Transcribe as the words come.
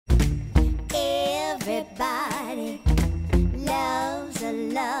Everybody loves a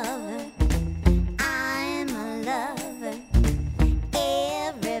lover. I'm a lover.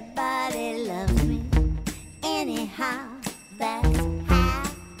 Everybody loves me. Anyhow, that's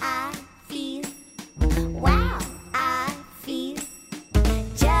how I feel. Wow, I feel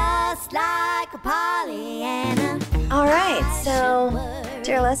just like a Pollyanna. All right, so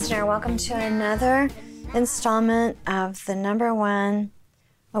dear listener, welcome to another installment of the #1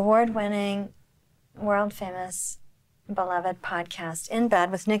 award-winning, world-famous, beloved podcast, In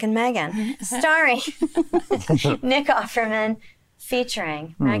Bed with Nick and Megan, starring Nick Offerman,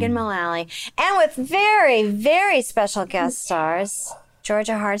 featuring Megan Mullally, and with very, very special guest stars,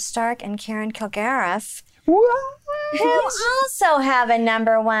 Georgia Hardstark and Karen Kilgariff, who also have a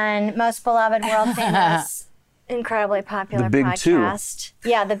 #1 most beloved, world-famous, incredibly popular The Big podcast.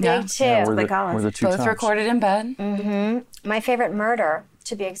 Yeah, the Big Two. Yeah, we're the two Both tops. recorded in bed. My Favorite Murder,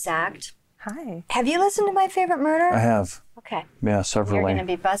 to be exact. Hi. Have you listened to My Favorite Murder? I have. Okay. Yeah, You're severally. going to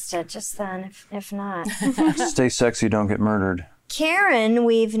be busted just then, if not. Stay sexy, don't get murdered. Karen,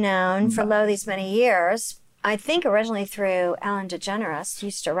 we've known for these many years. I think originally through Ellen DeGeneres,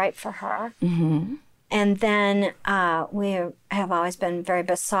 used to write for her. Mm-hmm. And then we have always been very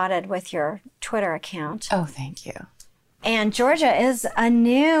besotted with your Twitter account. Oh, thank you. And Georgia is a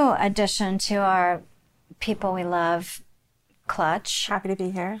new addition to our People We Love clutch. Happy to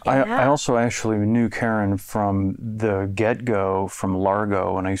be here. I also actually knew Karen from the get-go from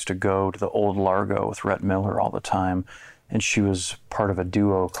Largo, and I used to go to the old Largo with Rhett Miller all the time, and she was part of a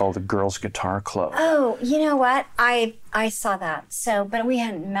duo called the Girls Guitar Club. Oh, you know what? I saw that. So, but we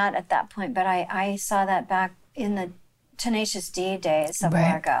hadn't met at that point, but I saw that back in the Tenacious D days of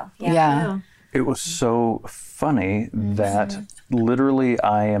Largo. Yeah. It was so funny that literally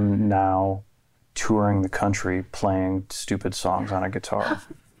I am now touring the country playing stupid songs on a guitar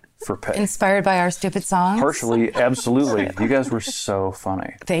for pay. Inspired by our stupid songs? Partially, absolutely. You guys were so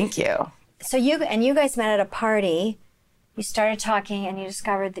funny. Thank you. So you guys met at a party. You started talking and you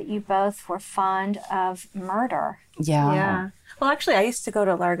discovered that you both were fond of murder. Yeah. Yeah. Well, actually, I used to go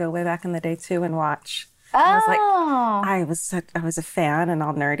to Largo way back in the day too and watch. Oh. I was a fan and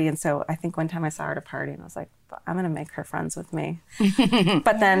all nerdy, and so I think one time I saw her at a party and I was like, I'm gonna make her friends with me.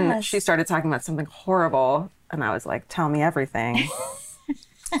 But then she started talking about something horrible, and I was like, tell me everything.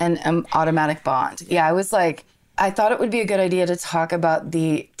 An automatic bond. Yeah, I thought it would be a good idea to talk about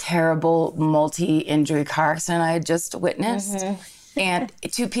the terrible multi-injury car accident I had just witnessed. And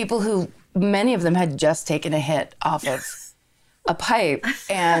to people who, many of them had just taken a hit off of a pipe.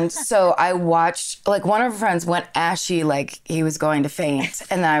 And so I watched, one of her friends went ashy, like he was going to faint.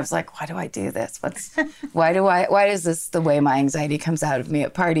 And then I was like, why do I do this? Why is this the way my anxiety comes out of me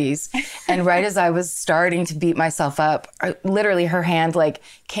at parties? And right as I was starting to beat myself up, literally her hand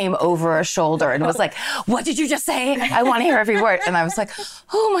came over a shoulder and was like, what did you just say? I want to hear every word. And I was like,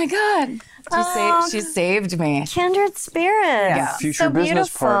 oh my God. She saved me. Kindred spirits. Yeah. Future so business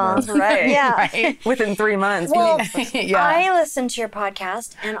beautiful. partner. Right. Yeah. Right. Within 3 months. Well, Yeah. I listened to your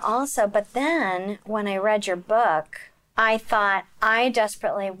podcast but then when I read your book, I thought I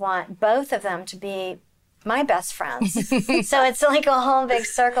desperately want both of them to be my best friends. So it's like a whole big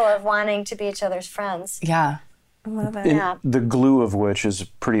circle of wanting to be each other's friends. Yeah. I love it. Yeah. The glue of which is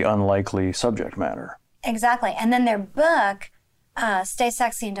pretty unlikely subject matter. Exactly. And then their book, Stay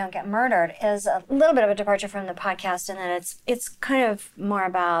Sexy and Don't Get Murdered, is a little bit of a departure from the podcast in that it's kind of more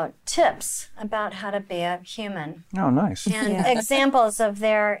about tips about how to be a human Oh, nice. and examples of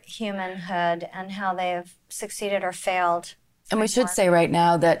their humanhood and how they've succeeded or failed. And we should say right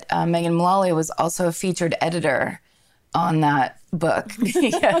now that Megan Mullally was also a featured editor on that book.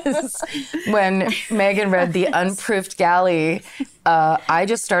 Yes. When Megan read The Unproofed Galley, I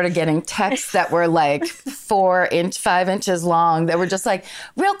just started getting texts that were 5 inches long that were just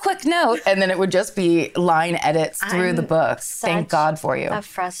real quick note. And then it would just be line edits through the book. Thank God for you. A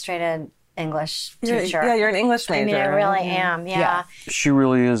frustrated English teacher. You're an English major. I mean, I really am. Yeah. She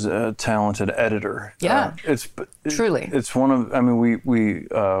really is a talented editor. Yeah. Truly. It's one of, we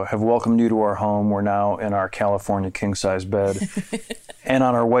have welcomed you to our home. We're now in our California king-size bed. And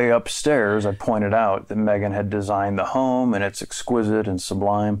on our way upstairs, I pointed out that Megan had designed the home, and it's exquisite and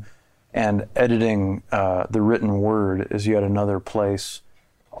sublime. And editing the written word is yet another place.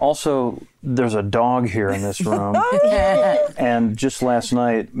 Also, there's a dog here in this room. And just last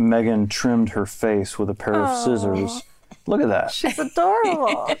night, Megan trimmed her face with a pair of scissors. Look at that. She's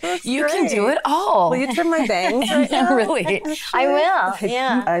adorable. That's You great. can do it all. Will you trim my bangs right now? Really. I will.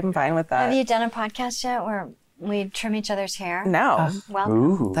 Yeah. I'm fine with that. Have you done a podcast yet where we trim each other's hair? No. Well,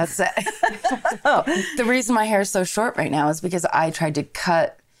 Ooh. That's it. The reason my hair is so short right now is because I tried to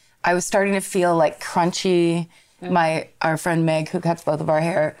cut I was starting to feel like crunchy. Our friend Meg, who cuts both of our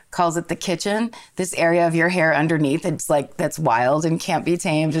hair, calls it the kitchen. This area of your hair underneath, it's like that's wild and can't be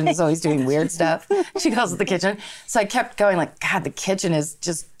tamed and is always doing weird stuff. She calls it the kitchen. So I kept going like, God, the kitchen is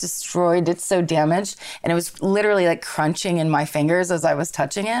just destroyed. It's so damaged. And it was literally like crunching in my fingers as I was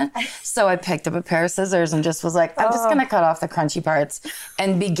touching it. So I picked up a pair of scissors and just was like, I'm just gonna cut off the crunchy parts,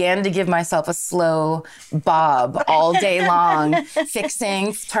 and began to give myself a slow bob all day long,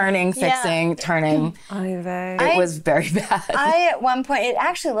 fixing, turning, fixing, turning. It was very bad. I, at one point, it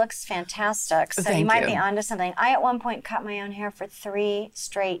actually looks fantastic. So you Thank might you. be onto something. I, at one point, cut my own hair for 3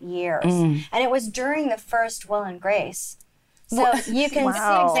 straight years. And it was during the first Will and Grace. So you can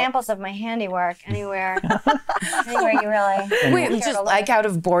see examples of my handiwork anywhere you really. Wait, just like out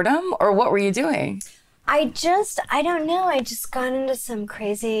of boredom, or what were you doing? I don't know. I just got into some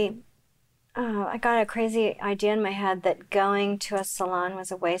crazy. I got a crazy idea in my head that going to a salon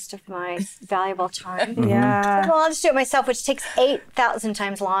was a waste of my valuable time. Yeah. Well, I'll just do it myself, which takes 8,000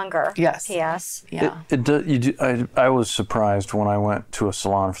 times longer. Yes. P.S. Yeah. I was surprised when I went to a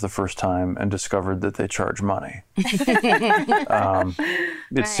salon for the first time and discovered that they charge money.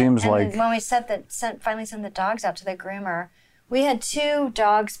 It seems And like then when we finally sent the dogs out to the groomer, we had 2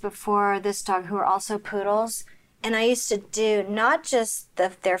 dogs before this dog who were also poodles, and I used to do not just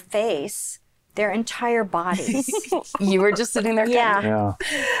their face, their entire bodies. You were just sitting there. yeah.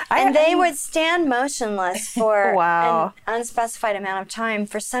 And they would stand motionless for Wow. an unspecified amount of time.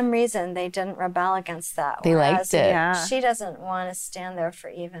 For some reason, they didn't rebel against that. They liked Whereas it. Yeah. She doesn't want to stand there for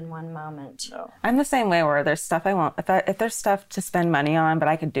even one moment. No. I'm the same way where there's stuff I won't, if there's stuff to spend money on, but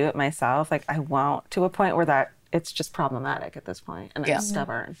I could do it myself, like I won't, to a point where that it's just problematic at this point, and I'm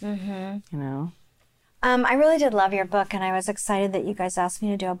stubborn, you know? I really did love your book, and I was excited that you guys asked me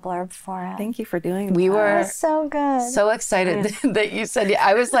to do a blurb for it. Thank you for doing We that. were So good. so excited that you said,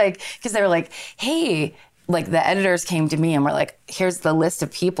 I was like, because they were like, hey, like the editors came to me and were like, here's the list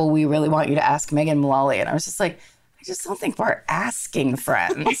of people we really want you to ask Megan Mullally. And I was just like, I just don't think we're asking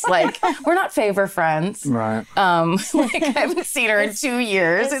friends. Like, we're not favor friends. Right. Like, I haven't seen her in 2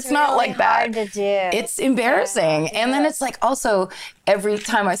 years. It's not really like that. hard to do. It's embarrassing. And then it's like also every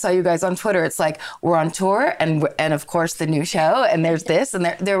time I saw you guys on Twitter, it's like we're on tour and of course the new show and there's this and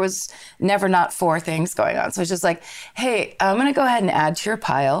there was never not 4 things going on. So it's just like, hey, I'm going to go ahead and add to your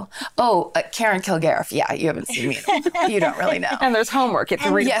pile. Oh, Karen Kilgariff. Yeah, you haven't seen me. You don't really know. And there's homework. You have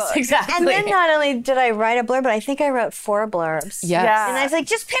to read Yes, books. exactly. And then not only did I write a blurb, but I think I wrote 4 blurbs. Yes. Yeah. And I was like,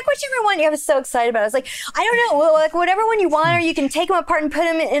 just pick whichever one. I was so excited about it. I was like, I don't know, well, like whatever one you want, or you can take them apart and put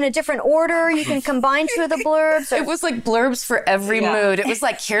them in a different order. You can combine 2 of the blurbs. It was like blurbs for every mood. It was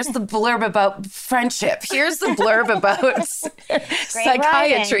like, here's the blurb about friendship. Here's the blurb about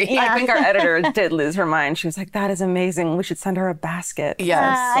psychiatry. writing. Yeah. I think our editor did lose her mind. She was like, that is amazing. We should send her a basket.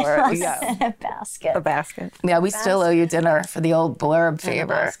 Yes. Or- Yeah. A basket. A basket. Yeah, we still owe you dinner for the old blurb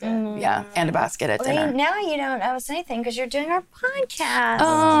favor. Yeah, and a basket at Well, dinner. now you don't owe us anything because you're doing our podcast.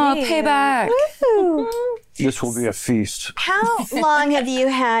 Oh, payback. Woo. This will be a feast. How long have you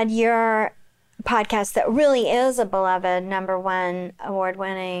had your podcast that really is a beloved #1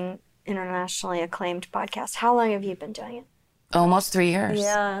 award-winning, internationally acclaimed podcast? How long have you been doing it? Almost 3 years.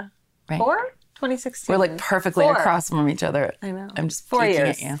 Yeah. Right. 4? 2016. We're like perfectly 4. across from each other. I know. I'm just 4 peeking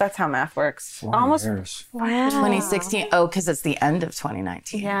years. at you. That's how math works. 4 Almost. years. Wow. 2016. Oh, because it's the end of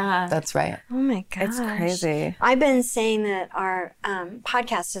 2019. Yeah. That's right. Oh my gosh. It's crazy. I've been saying that our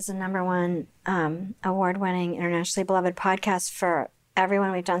podcast is the #1 award-winning, internationally beloved podcast for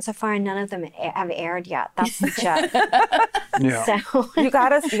everyone we've done so far, and none of them have aired yet. That's the joke. Yeah. So, You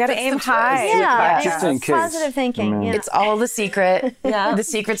gotta aim high. yeah, Just in it's case. positive thinking. Yeah. It's all the secret. Yeah. The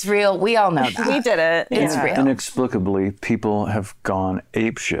secret's real. We all know that. We did it. It's Yeah. real. Inexplicably, people have gone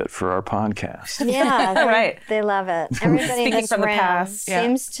apeshit for our podcast. Yeah, Right. They love it. Everybody in Speaking this from the room past. Yeah.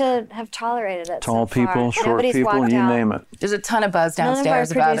 seems to have tolerated it. Tall so far. people, short Nobody's people, walked you out. name it. There's a ton of buzz None of our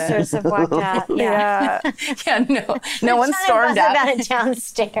downstairs about producers it. have walked out. Yeah. Yeah. Yeah, no one stormed Tell us out. about it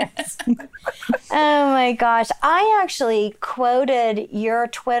downstairs. Oh my gosh. I actually quoted your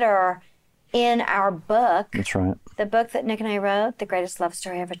Twitter in our book, That's right. the book that Nick and I wrote, The Greatest Love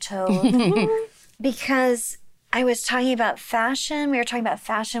Story Ever Told, because I was talking about fashion. We were talking about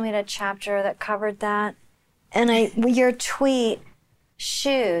fashion. We had a chapter that covered that. And your tweet,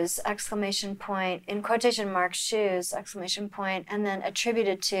 shoes, exclamation point, in quotation marks, shoes, exclamation point, and then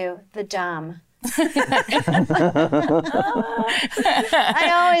attributed to the dumb. I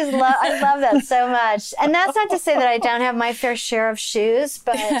love that so much. And that's not to say that I don't have my fair share of shoes,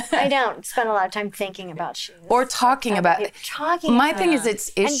 but I don't spend a lot of time thinking about shoes. Or talking about it. My thing is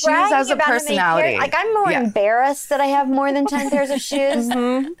it's And shoes bragging as a about how many personality. pairs- like I'm more embarrassed that I have more than 10 pairs of shoes.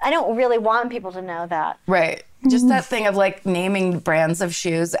 Mm-hmm. I don't really want people to know that. Right. Just that thing of like naming brands of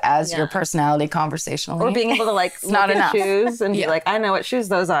shoes as your personality conversationally. Or being able to like not look enough. at shoes and be like, I know what shoes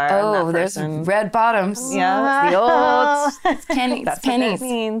those are. I'm Oh, that there's person. red bottoms. Yeah. The old pennies. That's what that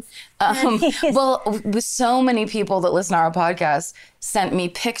means. Well, with so many people that listen to our podcast sent me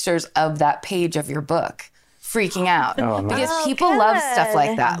pictures of that page of your book, freaking out. Because people love stuff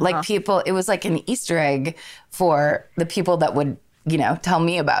like that. Like people, it was like an Easter egg for the people that would, tell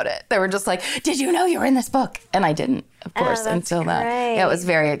me about it. They were just like, did you know you were in this book? And I didn't, of course, that's until that. great. Yeah, it was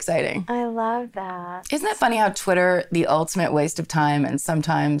very exciting. I love that. Isn't that funny how Twitter, the ultimate waste of time and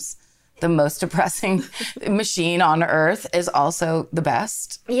sometimes the most depressing machine on earth, is also the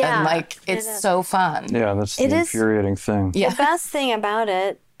best? Yeah, And like, it's so fun. Yeah, that's the It is- infuriating thing. Yeah. The best thing about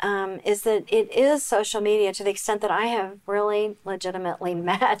it is that it is social media to the extent that I have really legitimately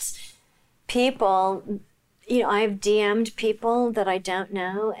met people. I've DM'd people that I don't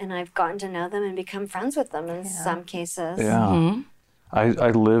know, and I've gotten to know them and become friends with them in some cases. Yeah. Mm-hmm.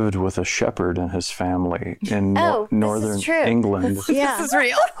 I lived with a shepherd and his family in Oh, this is northern true. England. Yeah. This is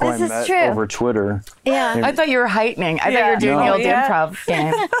real. who I This is met true. over Twitter. Yeah. I thought you were heightening. I thought you were doing No. the old Yeah. improv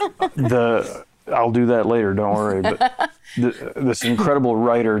game. I'll do that later, don't worry. But this incredible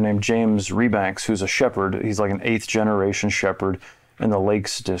writer named James Rebanks, who's a shepherd, he's like an 8th generation shepherd in the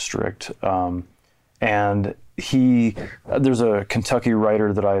Lakes District. And there's a Kentucky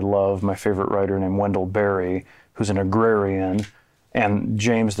writer that I love, my favorite writer named Wendell Berry, who's an agrarian, and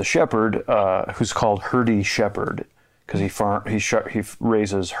James the shepherd, who's called Herdy Shepherd, because he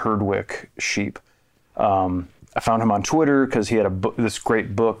raises Herdwick sheep. I found him on Twitter because he had this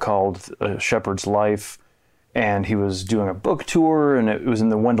great book called A Shepherd's Life, and he was doing a book tour, and it was in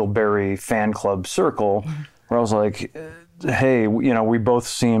the Wendell Berry fan club circle, where I was like, hey, we both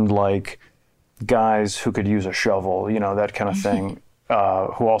seemed like guys who could use a shovel, that kind of thing,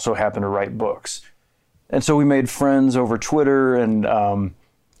 who also happen to write books. And so we made friends over Twitter, and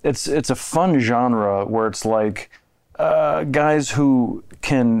it's a fun genre where it's like guys who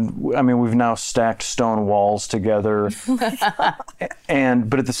we've now stacked stone walls together,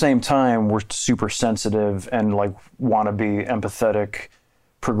 but at the same time, we're super sensitive and like want to be empathetic,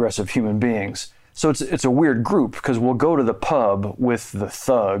 progressive human beings. So it's a weird group because we'll go to the pub with the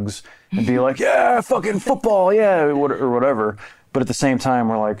thugs and be like, yeah, fucking football, yeah, or whatever. But at the same time,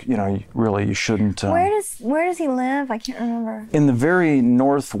 we're like, you shouldn't. Where does he live? I can't remember. In the very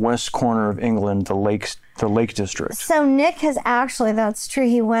northwest corner of England, the Lake District. So Nick has actually, that's true,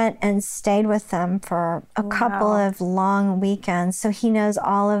 he went and stayed with them for a couple of long weekends. So he knows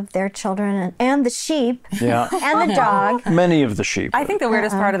all of their children and the sheep Yeah. and the dog. Many of the sheep. I think the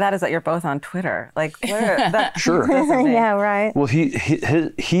weirdest part of that is that you're both on Twitter. Like, that Sure. Yeah, right. Well,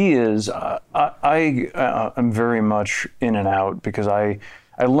 he is. I'm very much in and out because I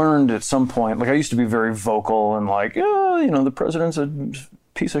learned at some point. Like I used to be very vocal and like, the president's a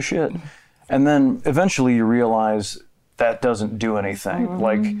piece of shit, and then eventually you realize that doesn't do anything.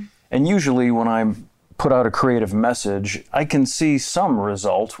 Like, and usually when I put out a creative message, I can see some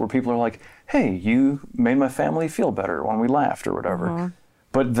result where people are like, "Hey, you made my family feel better when we laughed or whatever."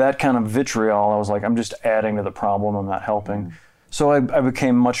 But that kind of vitriol, I was like, I'm just adding to the problem. I'm not helping. So I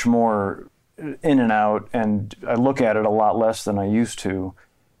became much more in and out, and I look at it a lot less than I used to.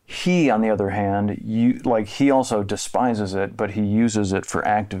 He, on the other hand, he also despises it, but he uses it for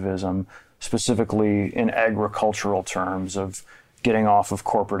activism, specifically in agricultural terms of getting off of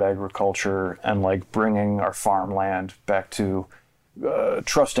corporate agriculture and like bringing our farmland back to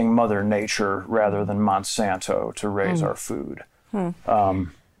trusting Mother Nature rather than Monsanto to raise our food.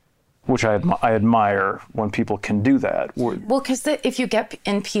 Which I admire when people can do that. Well, because if you get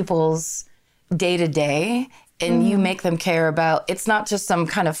in people's day-to-day and you make them care about, it's not just some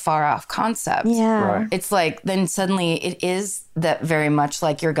kind of far-off concept. Yeah. Right. It's like, then suddenly it is that very much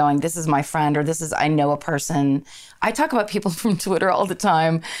like you're going, this is my friend, or this is, I know a person. I talk about people from Twitter all the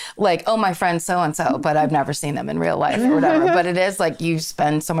time, like, oh, my friend so-and-so, but I've never seen them in real life or whatever. But it is like you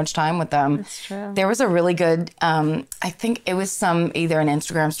spend so much time with them. That's true. There was a really good, I think it was either an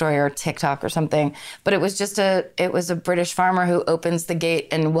Instagram story or TikTok or something, but it was a British farmer who opens the gate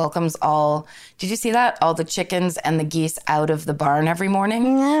and welcomes did you see that? All the chickens and the geese out of the barn every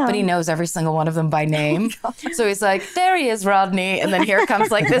morning. Yeah. But he knows every single one of them by name. So he's like, there he is, Rodney. And then here comes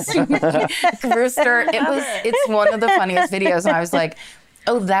like this rooster. It's one of the funniest videos. And I was like,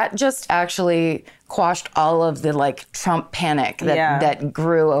 Oh, that just actually quashed all of the like Trump panic that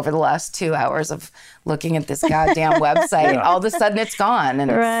grew over the last 2 hours of looking at this goddamn website. All of a sudden it's gone. And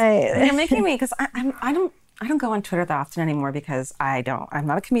You're making me, because I don't go on Twitter that often anymore because I'm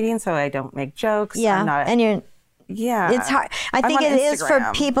not a comedian, so I don't make jokes. Yeah, it's hard. I think it is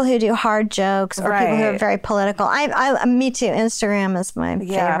for people who do hard jokes or people who are very political. Me too. Instagram is my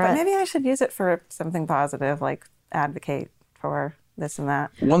favorite. Yeah, but maybe I should use it for something positive, like advocate for this and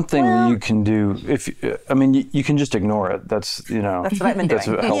that. One thing that you can do, you can just ignore it. That's what I've been doing. That's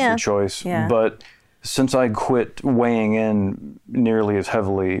a healthy choice. Yeah. But since I quit weighing in nearly as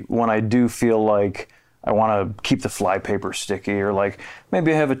heavily, when I do feel like I want to keep the flypaper sticky, or like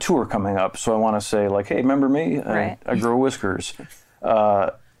maybe I have a tour coming up, so I want to say like, hey, remember me? I grow whiskers.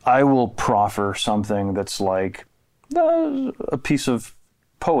 I will proffer something that's like a piece of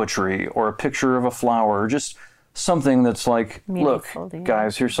poetry or a picture of a flower, or just something that's like, look,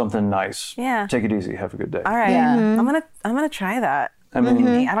 guys, here's something nice. Yeah. Take it easy. Have a good day. All right. Yeah. I'm gonna try that. I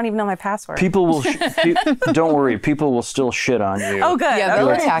mean, I don't even know my password. people will. Don't worry. People will still shit on you. Oh, good. Yeah,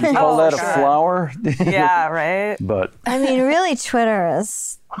 they'll attack you. Call that a flower? Yeah, right. But I mean, really, Twitter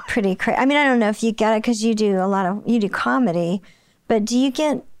is pretty crazy. I mean, I don't know if you get it because you do comedy, but do you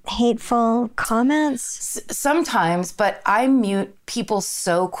get hateful comments? Sometimes, but I mute people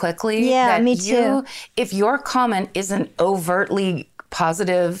so quickly. Yeah, that me too. If your comment isn't overtly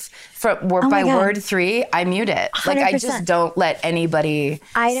positive by God. word 3, I mute it. Like, I 100%. just don't let anybody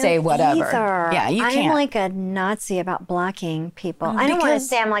say whatever. Either. Yeah, you can't. I'm like a Nazi about blocking people. I don't want to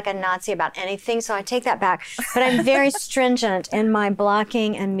say I'm like a Nazi about anything, so I take that back. But I'm very stringent in my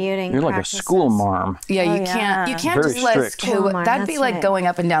blocking and muting. you're like practices. a school marm. Yeah, you can't. You can't Very just let strict. Mark, that'd be that's like right. going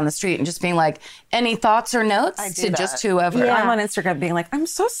up and down the street and just being like, any thoughts or notes to just whoever. Yeah. I'm on Instagram being like, I'm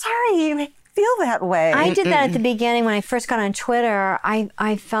so sorry you feel that way. I did that at the beginning when I first got on Twitter.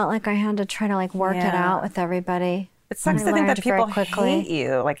 I felt like I had to try to like work it out with everybody. It sucks And I to think that learned very people quickly.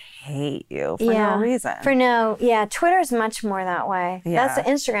 hate you for no reason. Twitter's much more that way. Yeah.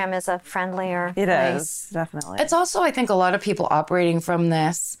 Instagram is a friendlier It place. is, definitely. It's also, I think, a lot of people operating from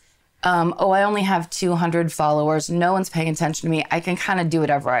this. I only have 200 followers. No one's paying attention to me. I can kind of do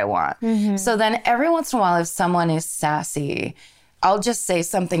whatever I want. So then every once in a while, if someone is sassy, I'll just say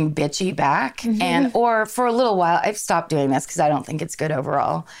something bitchy back. Or for a little while, I've stopped doing this because I don't think it's good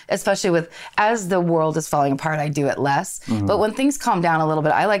overall, especially as the world is falling apart, I do it less. But when things calm down a little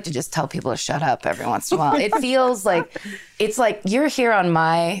bit, I like to just tell people to shut up every once in a while. It feels like, it's like, you're here on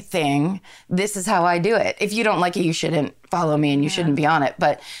my thing. This is how I do it. If you don't like it, you shouldn't follow me and you shouldn't be on it.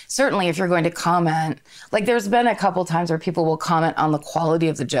 But certainly if you're going to comment, like there's been a couple times where people will comment on the quality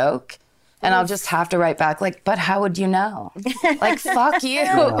of the joke. And I'll just have to write back like, but how would you know? Like, fuck you.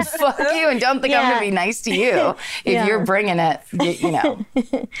 Fuck you. And don't think I'm going to be nice to you. If you're bringing it,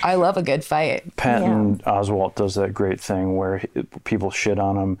 I love a good fight. Patton Oswalt does that great thing where people shit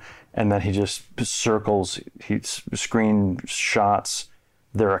on him, and then he just he screenshots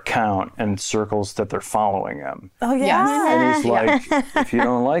their account and circles that they're following him. Oh, yeah. And he's like, if you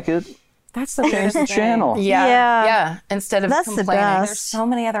don't like it, That's the change weirdest the thing. channel. Yeah. Instead of That's the complaining. best. There's so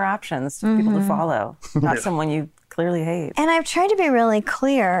many other options for people to follow, not someone you clearly hate. And I've tried to be really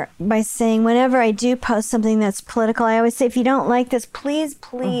clear by saying whenever I do post something that's political, I always say, if you don't like this, please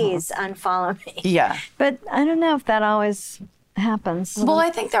unfollow me. Yeah. But I don't know if that always happens. Well, I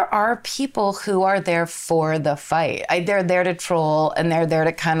think there are people who are there for the fight. They're there to troll, and they're there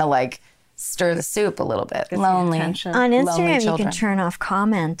to kind of like stir the soup a little bit. Lonely. attention. On lonely Instagram, you children. can turn off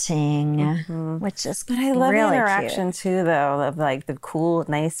commenting, which is But I love really the interaction cute. too, though, of like the cool,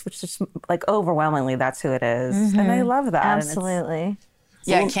 nice, which is like overwhelmingly that's who it is. And I love that. And it's- Absolutely.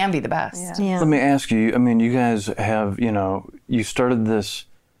 Yeah, it can be the best. Yeah. Let me ask you, I mean, you guys have, you started this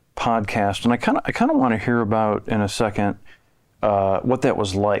podcast, and I kind of want to hear about in a second what that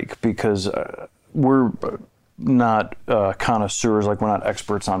was like, because we're not connoisseurs, like we're not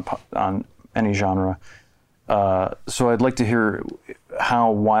experts on any genre. So I'd like to hear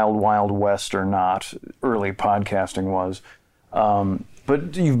how wild west or not early podcasting was.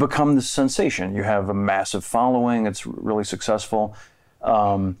 But you've become this sensation. You have a massive following. It's really successful.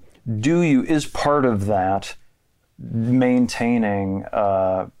 Is part of that maintaining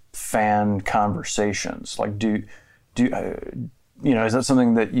fan conversations? Like, is that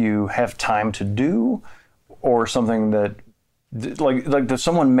something that you have time to do, or something that, like does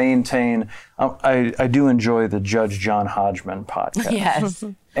someone maintain? I do enjoy the Judge John Hodgman podcast. Yes.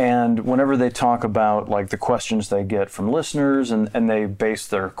 And whenever they talk about like the questions they get from listeners, and they base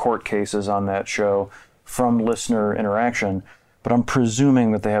their court cases on that show from listener interaction, but I'm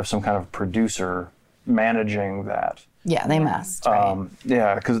presuming that they have some kind of producer managing that. Yeah, they must. Right?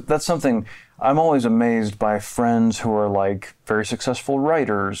 Yeah, because that's something I'm always amazed by friends who are like very successful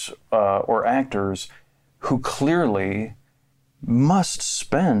writers or actors who clearly must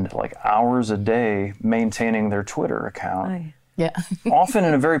spend like hours a day maintaining their Twitter account. Yeah. Often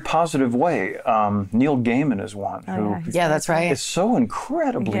in a very positive way. Neil Gaiman is one who Yeah, that's right. is so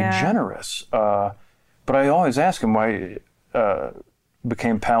incredibly generous. But I always ask him why.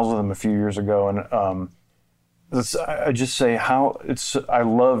 Became pals with him a few years ago, and I just say I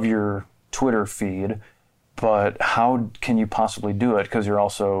love your Twitter feed, but how can you possibly do it? Because you're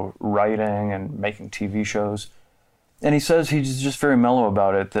also writing and making TV shows. And he says he's just very mellow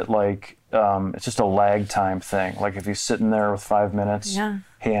about it, that like it's just a lag time thing. Like if he's sitting there with 5 minutes,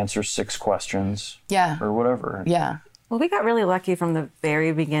 he answers 6 questions or whatever. Yeah. Well, we got really lucky from the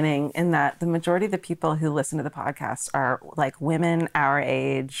very beginning in that the majority of the people who listen to the podcast are like women our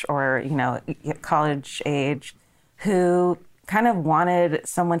age or, college age who kind of wanted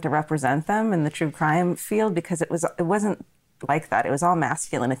someone to represent them in the true crime field because it wasn't like that. It was all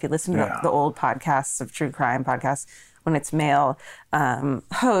masculine. If you listen to the old podcasts of true crime podcasts, when it's male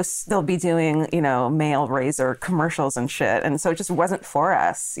hosts, they'll be doing, male razor commercials and shit. And so it just wasn't for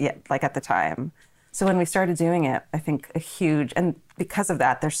us yet, like at the time. So when we started doing it, I think and because of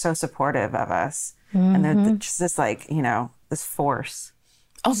that, they're so supportive of us. And they're just this like, this force.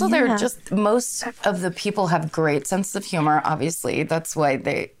 Also, they're just, most of the people have great sense of humor, obviously. That's why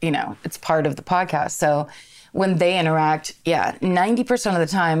they, it's part of the podcast. So when they interact, 90% of the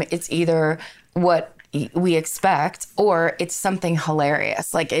time, it's either what we expect or it's something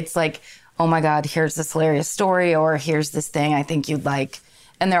hilarious. Like, it's like, oh my God, here's this hilarious story, or here's this thing I think you'd like.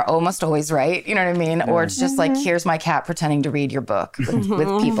 And they're almost always right, you know what I mean? Or it's just like, here's my cat pretending to read your book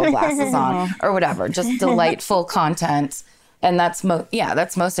with people glasses on or whatever. Just delightful content. And that's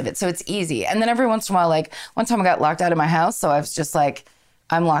most of it. So it's easy. And then every once in a while, like one time I got locked out of my house. So I was just like,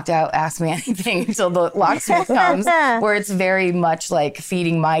 I'm locked out, ask me anything until the locksmith comes, where it's very much like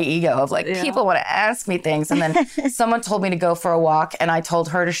feeding my ego of like, people want to ask me things. And then someone told me to go for a walk and I told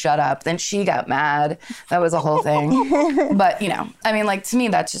her to shut up. Then she got mad. That was a whole thing. But, I mean, like to me,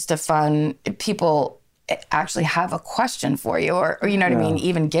 that's just a fun, people actually have a question for you or you know what I mean,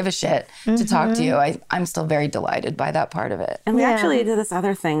 even give a shit to talk to you. I'm still very delighted by that part of it. And we actually did this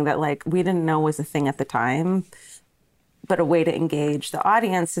other thing that like we didn't know was a thing at the time. But a way to engage the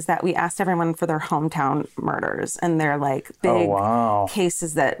audience is that we asked everyone for their hometown murders and their like big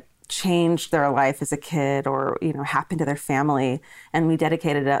cases that changed their life as a kid or, happened to their family. And we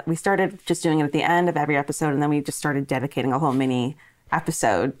dedicated it. We started just doing it at the end of every episode. And then we just started dedicating a whole mini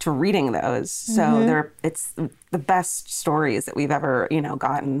episode to reading those. So it's the best stories that we've ever,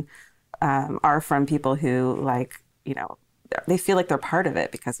 gotten are from people who like, they feel like they're part of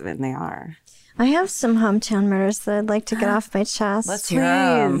it because of it, and they are. I have some hometown murders that I'd like to get off my chest. Let's hear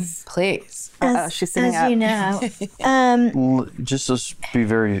them. Please. She's sitting up. As you know. Just be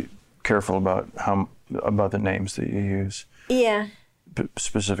very careful about the names that you use. Yeah.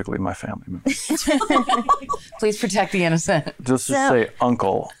 Specifically my family members. Please protect the innocent. Just to say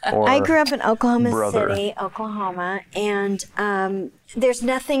uncle or I grew up in Oklahoma brother. City, Oklahoma, and there's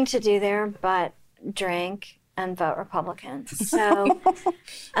nothing to do there but drink and vote Republican. So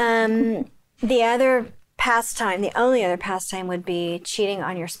the only other pastime would be cheating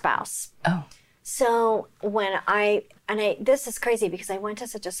on your spouse. Oh. So this is crazy because I went to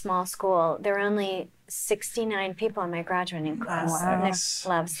such a small school. There were only 69 people in my graduating class. Wow. Nick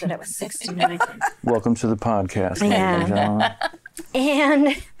loves that it was 69. Welcome to the podcast. Yeah.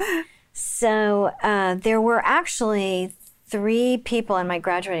 And so there were actually 3 people in my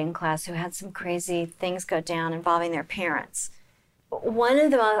graduating class who had some crazy things go down involving their parents. One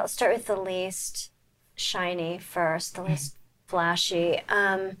of them, I'll start with the least shiny first, the least flashy.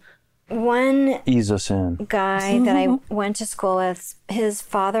 One Ease us in. guy that I went to school with, his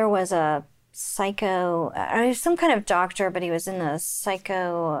father was a some kind of doctor, but he was in the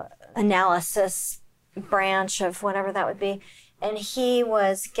psychoanalysis branch of whatever that would be. And he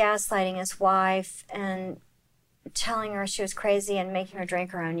was gaslighting his wife and telling her she was crazy and making her drink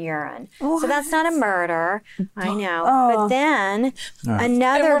her own urine. What? So that's not a murder, I know. But then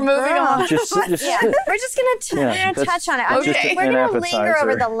another girl. We're just we're just gonna touch on it. Okay. We're gonna linger appetizer.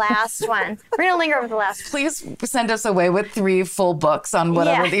 over the last one. Please send us away with 3 full books on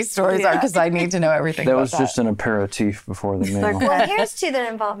whatever these stories are, because I need to know everything That about was just an aperitif before the meal. Well, here's 2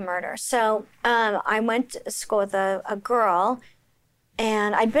 that involve murder. So I went to school with a girl.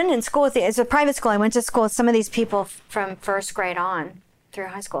 And I'd been in school it's a private school. I went to school with some of these people from first grade on through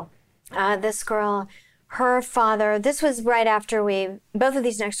high school. This girl, her father, this was right after both of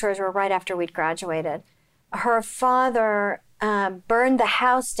these next doors were right after we'd graduated. her father burned the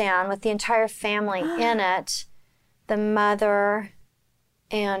house down with the entire family in it. The mother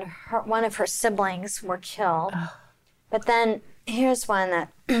and one of her siblings were killed. But then here's one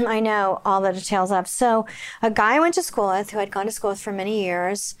that I know all the details of. So a guy I went to school with, who I'd gone to school with for many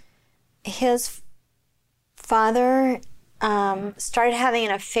years, his father started having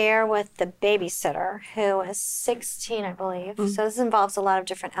an affair with the babysitter, who was 16, I believe. So this involves a lot of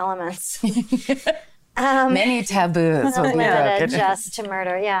different elements. Many taboos will be Limited broken. just to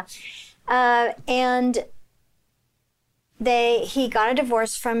murder, yeah. And he got a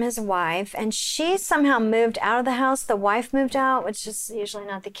divorce from his wife, and she somehow moved out of the house. The wife moved out, which is usually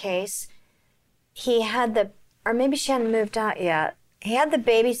not the case. Or maybe she hadn't moved out yet. He had the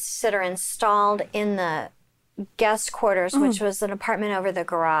babysitter installed in the guest quarters, which was an apartment over the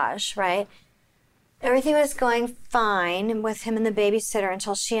garage, right? Everything was going fine with him and the babysitter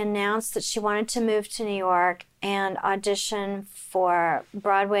until she announced that she wanted to move to New York and audition for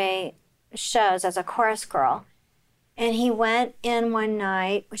Broadway shows as a chorus girl. And he went in one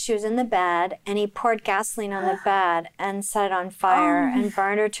night, she was in the bed, and he poured gasoline on the bed and set it on fire and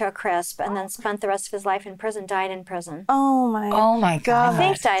burned her to a crisp, and then spent the rest of his life in prison, died in prison. Oh my I God.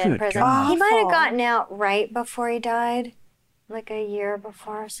 think died in prison. God. He might have Awful. gotten out right before he died, like a year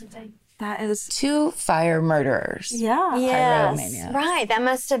before or something. That is, 2 fire murderers. yeah. Yes, Pyromania. right. That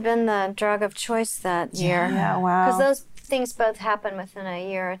must have been the drug of choice that year. Yeah, wow. Because those things both happened within a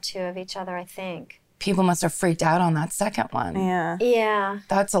year or two of each other, I think. People must have freaked out on that second one. Yeah. Yeah,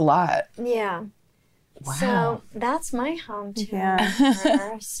 That's a lot. yeah. Wow. So that's my hometown Yeah.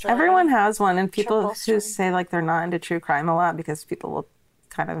 murder story. Everyone has one, and people Triple who story. say like they're not into true crime a lot because people will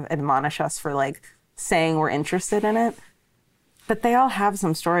kind of admonish us for like saying we're interested in it. But they all have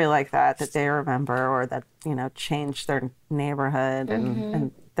some story like that they remember, or that, you know, changed their neighborhood,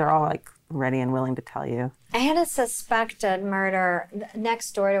 and they're all like ready and willing to tell you. I had a suspected murder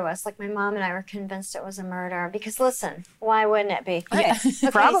next door to us. Like, my mom and I were convinced it was a murder because, listen, why wouldn't it be? Yeah. Okay,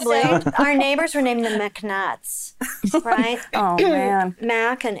 Probably. so our neighbors were named the McNutts, right? Oh man.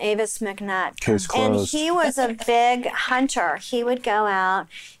 Mac and Avis McNutt. Case And closed. he was a big hunter. He would go out,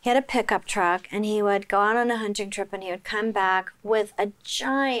 he had a pickup truck, and he would go out on a hunting trip, and he would come back with a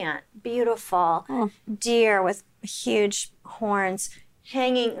giant, beautiful deer with huge horns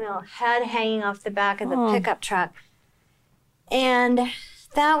hanging, head hanging off the back of the pickup truck. And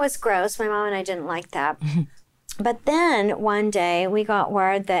that was gross. My mom and I didn't like that. But then one day we got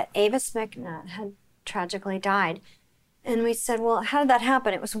word that Avis McNutt had tragically died. And we said, well, how did that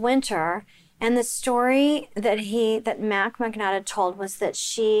happen? It was winter. And the story that Mac McNutt had told was that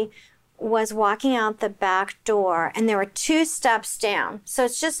she was walking out the back door, and there were 2 steps down. So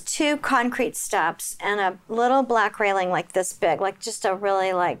it's just 2 concrete steps and a little black railing like this big, like just a really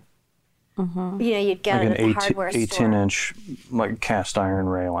you'd get Like it an at the hardware store. 18-inch like cast iron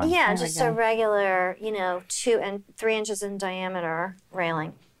railing. Yeah, just a regular, 2 and 3 inches in diameter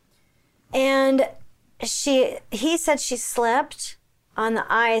railing. And he said she slipped on the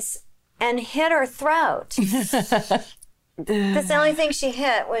ice and hit her throat. That's the only thing she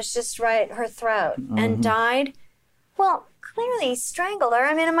hit was just right her throat and died. Well, clearly he strangled her.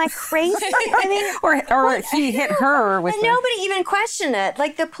 I mean, am I crazy? I mean, Or he hit her with and nobody even questioned it.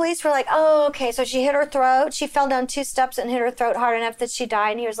 Like, the police were like, oh, okay, so she hit her throat. She fell down 2 steps and hit her throat hard enough that she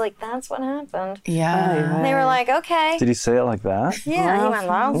died. And he was like, that's what happened. Yeah. And they were like, okay. Did he say it like that? Yeah, he went,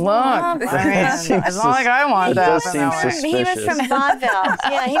 well, Look, I mean, it's not like I want It that. does from seem that one. suspicious. he was from vaudeville.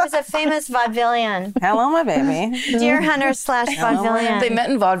 Yeah, he was a famous vaudevillian. hello, my baby. Deer hunter / vaudevillian. They met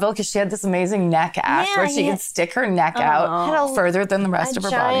in vaudeville because she had this amazing neck act Yeah, where she he could had- stick her neck Had out a- further than the rest a of her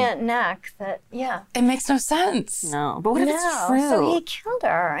body. giant neck that, yeah. It makes no sense. No, but what if it's No, true? so he killed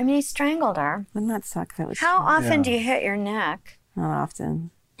her. I mean, he strangled her. Wouldn't that suck if it was How true? often do you hit your neck? Not often.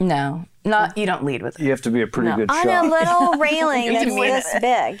 No, you don't lead with it. You have to be a pretty good On shot. a little railing You have to that's mean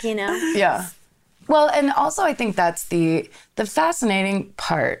this big, Yeah. Well, and also I think that's the fascinating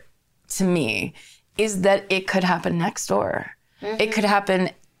part to me is that it could happen next door. It could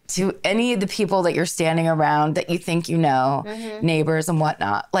happen to any of the people that you're standing around that you think you know, neighbors and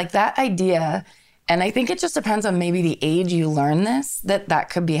whatnot. Like that idea, and I think it just depends on maybe the age you learn this, that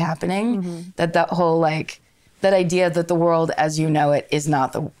could be happening, that whole like, that idea that the world as you know it is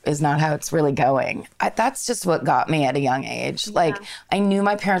not how it's really going. That's just what got me at a young age. Like I knew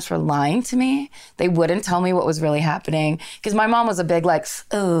my parents were lying to me. They wouldn't tell me what was really happening because my mom was a big like,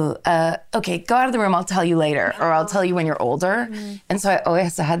 okay, go out of the room. I'll tell you later, or I'll tell you when you're older. And so I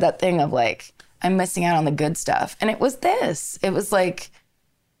always had that thing of like, I'm missing out on the good stuff. And it was this. It was like,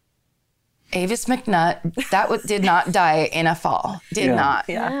 Avis McNutt, did not die in a fall. Did not.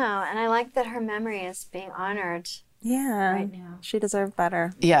 Yeah. No, and I like that her memory is being honored. Yeah. Right now. She deserved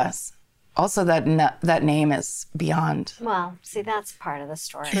better. Yes. Also, that name is beyond. Well, see, that's part of the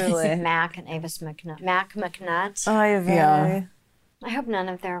story. Truly. Mac and Avis McNutt. Mac McNutt. Oh, Yeah. I hope none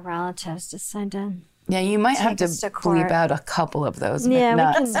of their relatives decide to. Yeah, you might have to us to court. bleep out a couple of those Yeah, we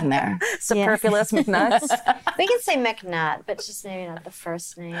McNutts in there. Superfluous McNuts. We can say McNutt, but just maybe not the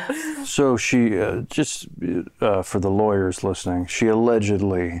first name. So she, just for the lawyers listening, she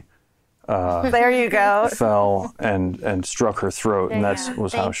allegedly There you go. fell and struck her throat, and that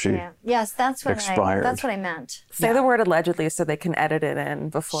was how Thank she you. Yes, that's what expired. that's what I meant. Say the word allegedly so they can edit it in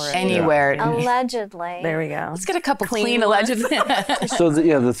before. Anywhere. Allegedly. There we go. Let's get a couple clean allegedly. So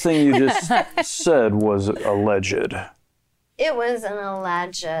the thing you just said was alleged, It was an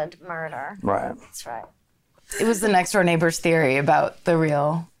alleged murder. right? That's right. It was the next door neighbor's theory about the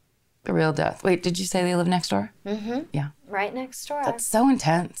real death. Wait, did you say they live next door? Mm-hmm. Yeah. Right next door. That's so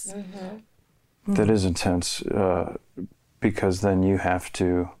intense. That is intense, because then you have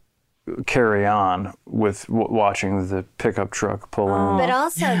to carry on with watching the pickup truck pull in. But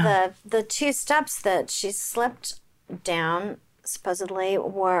also the two steps that she slipped down, supposedly,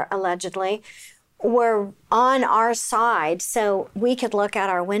 allegedly, were on our side, so we could look out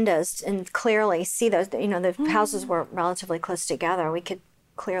our windows and clearly see those. You know, the houses were relatively close together. We could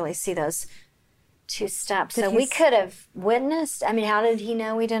clearly see those two steps. So we could have witnessed. I mean, how did he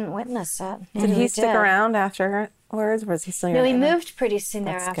know we didn't witness it? Did he stick around afterwards? Or was he still? No, he moved pretty soon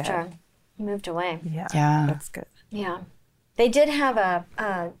That's thereafter. good. He moved away. Yeah. Yeah. That's good. Yeah. They did have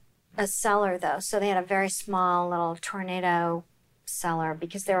a cellar, though. So they had a very small little tornado cellar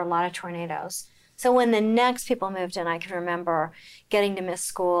because there were a lot of tornadoes. So when the next people moved in, I can remember getting to miss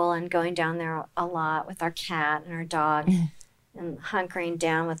school and going down there a lot with our cat and our dog and hunkering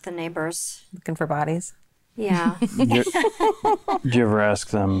down with the neighbors. Looking for bodies. Yeah. Do you ever ask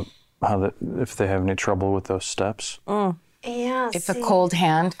them if they have any trouble with those steps? Yeah. If a cold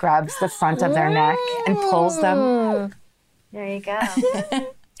hand grabs the front of their neck and pulls them. There you go.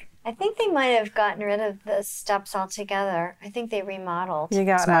 I think they might have gotten rid of the steps altogether. I think they remodeled. You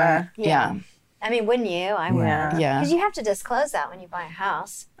got Yeah. I mean, wouldn't you? I would. Yeah. Yeah. Because you have to disclose that when you buy a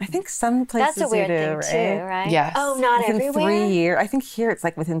house. I think some places That's a weird you do, thing right? too, right? Yes. Oh, not Within everywhere. 3 years. I think here it's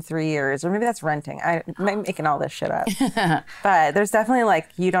like within 3 years, or maybe that's renting. I'm making all this shit up. But there's definitely like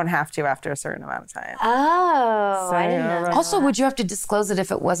you don't have to after a certain amount of time. Oh, So, I didn't know that. Also, would you have to disclose it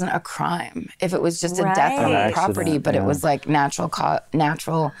if it wasn't a crime? If it was just a death on Right. the property, Accident, but yeah. it was like natural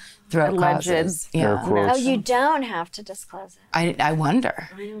throat Alleged. causes? Air Yeah. quotes. Oh, you don't have to disclose it. I wonder.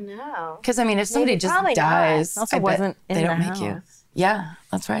 I don't know. Because I mean, if somebody just probably not. dies, Also I bet wasn't in they the don't make you. house. Yeah,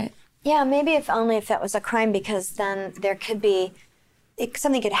 that's right. Yeah, maybe if only if that was a crime, because then there could be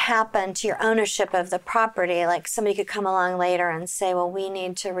something could happen to your ownership of the property. Like somebody could come along later and say, "Well, we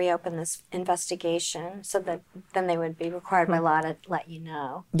need to reopen this investigation," so that then they would be required by law to let you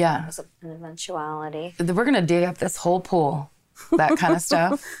know. Yeah. As an eventuality. We're gonna dig up this whole pool, that kind of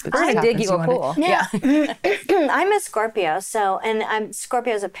stuff. It We're just gonna dig happens you a one day. pool. Yeah. I'm a Scorpio, and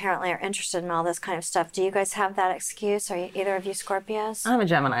Scorpios apparently are interested in all this kind of stuff. Do you guys have that excuse? Are either of you Scorpios? I'm a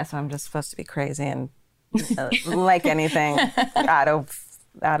Gemini, so I'm just supposed to be crazy and like anything out of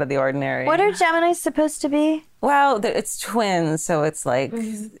the ordinary. What are Geminis supposed to be? Well, it's twins, so it's like,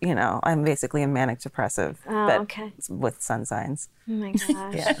 you know, I'm basically a manic depressive, but okay. with sun signs. Oh my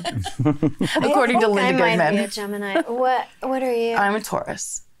gosh. According to I Linda might be a Goodman, Gemini. What are you? I'm a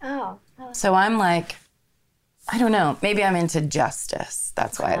Taurus. Oh. So I'm like, I don't know. Maybe I'm into justice.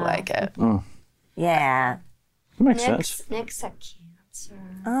 That's why I like it. Yeah. Makes sense. Nick's a Cancer.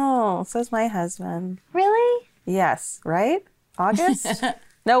 Oh, so's my husband. Really? Yes, right? August?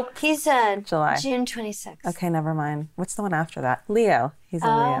 Nope. He's July. June 26th. Okay, never mind. What's the one after that? Leo. He's a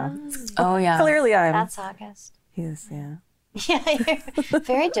Leo. Oh yeah. Clearly I'm. That's August. He's, yeah. Yeah, you're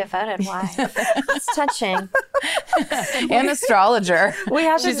very devoted wife. It's touching. An astrologer. We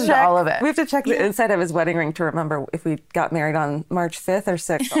have She's to into check all of it. We have to check the inside of his wedding ring to remember if we got married on March 5th or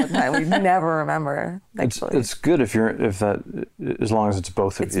 6th all the time. We never remember. Thankfully. It's good if as long as it's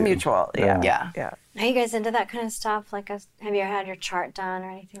both of It's you. mutual. Yeah. Yeah. Are you guys into that kind of stuff? Like, have you ever had your chart done or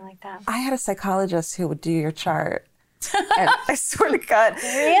anything like that? I had a psychologist who would do your chart. And I swear to God,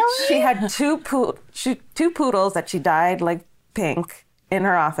 Really? she had two poodles that she dyed like pink in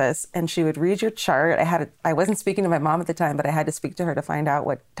her office, and she would read your chart. I wasn't speaking to my mom at the time, but I had to speak to her to find out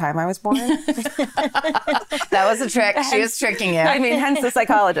what time I was born. That was a trick. She was tricking you. I mean, hence the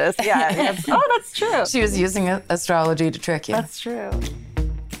psychologist. Yeah. Oh, that's true. She was using astrology to trick you. That's true.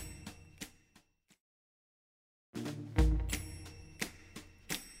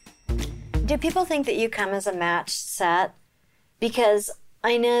 Do people think that you come as a matched set? Because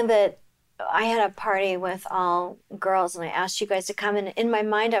I know that I had a party with all girls and I asked you guys to come, and in my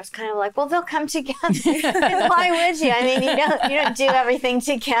mind I was kind of like, well, they'll come together. Why would you? I mean, you don't do everything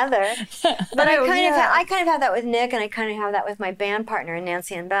together. But I kind of have that with Nick, and I kind of have that with my band partner,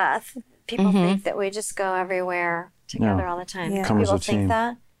 Nancy and Beth. People think that we just go everywhere together all the time. Come as People a team. think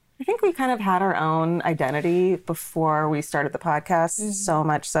that. I think we kind of had our own identity before we started the podcast, so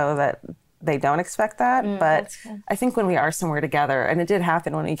much so that they don't expect that. But I think when we are somewhere together, and it did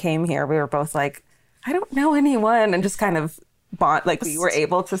happen when we came here, we were both like, I don't know anyone, and just kind of bond, like we were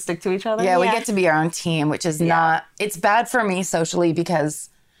able to stick to each other. Yeah, we get to be our own team, which is not, it's bad for me socially because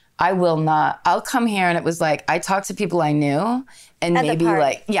I'll come here and it was like, I talked to people I knew and At the maybe party.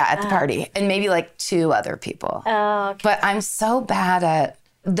 like, at the party, and maybe like 2 other people. Oh, okay. But I'm so bad at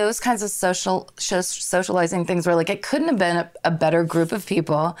those kinds of socializing things where like it couldn't have been a better group of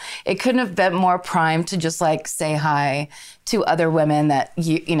people. It couldn't have been more primed to just like say hi to other women that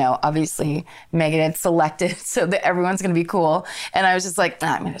you know, obviously Megan had selected so that everyone's gonna be cool. And I was just like,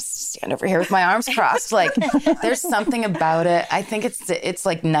 I'm gonna stand over here with my arms crossed. Like there's something about it. I think it's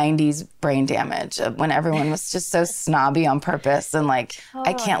like 90s brain damage when everyone was just so snobby on purpose and like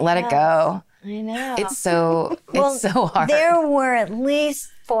I can't let it go. I know. It's so hard. There were at least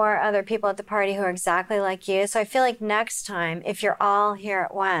 4 other people at the party who are exactly like you. So I feel like next time, if you're all here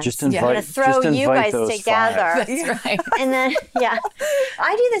at once, Just I'm invite, going to throw you guys those together. 5. That's right. And then,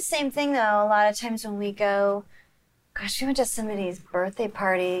 I do the same thing though. A lot of times when we go, we went to somebody's birthday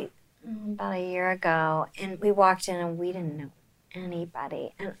party about a year ago, and we walked in and we didn't know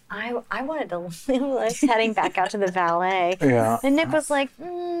anybody, and I wanted to leave. I was heading back out to the valet, and Nick was like,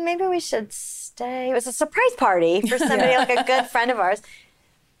 maybe we should stay. It was a surprise party for somebody, like a good friend of ours.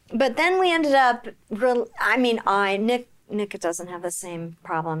 But then we ended up, Nick doesn't have the same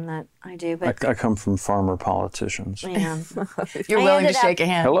problem that I do, but I come from farmer politicians. yeah. You're I willing to ended up- shake a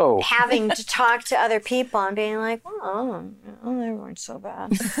hand. Hello. having to talk to other people and being like, oh, they weren't so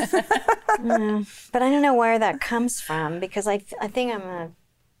bad. Yeah. But I don't know where that comes from, because I think I'm a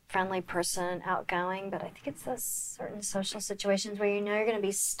friendly person, outgoing, but I think it's those certain social situations where you know you're going to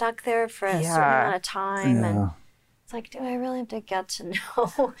be stuck there for a certain amount of time. And it's like, do I really have to get to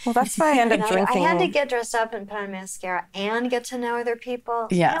know? Well, that's why I end up drinking. I had to get dressed up and put on mascara and get to know other people.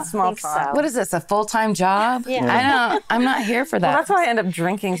 Yeah. I don't Small think talk. so. What is this, a full-time job? Yeah. I'm not here for that. Well, that's why I end up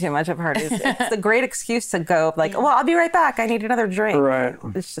drinking too much at parties. It's a great excuse to go like, well, I'll be right back. I need another drink. Right.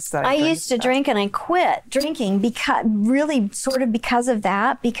 It's just that I drink used to stuff. drink and I quit drinking because of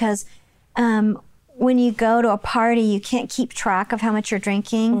that, because when you go to a party, you can't keep track of how much you're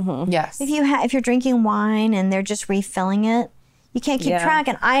drinking. Yes. If you're drinking wine and they're just refilling it, you can't keep track.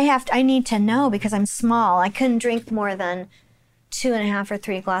 And I need to know, because I'm small. I couldn't drink more than 2.5 or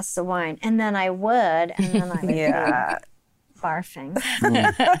 3 glasses of wine, and then I would, and then I would be barfing.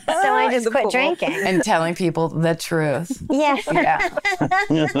 So I just quit drinking. And telling people the truth. Yeah. Yeah.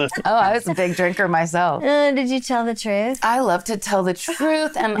 Oh, I was a big drinker myself. Did you tell the truth? I love to tell the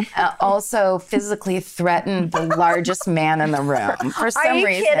truth and also physically threaten the largest man in the room. For some you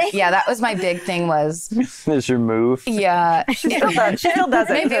reason. kidding? Yeah, that was my big thing was, That's your move. yeah. She still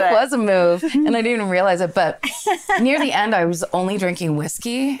does it. Maybe it was a move, and I didn't even realize it. But near the end, I was only drinking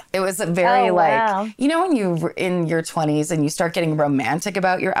whiskey. It was a very wow. you know, when you're in your 20s and you start getting romantic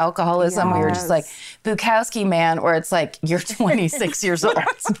about your alcoholism, where you're just like Bukowski man, or it's like you're 26 years old.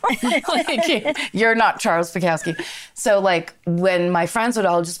 Like, you're not Charles Bukowski. So like when my friends would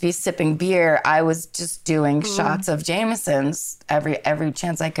all just be sipping beer, I was just doing shots of Jameson's every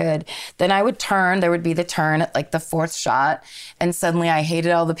chance I could. Then I would turn. There would be the turn at like the 4th shot, and suddenly I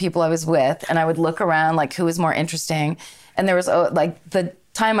hated all the people I was with, and I would look around like who was more interesting. And there was like the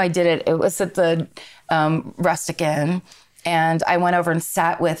time I did it, it was at the Rustic Inn. And I went over and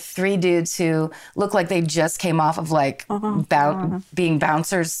sat with 3 dudes who looked like they just came off of like being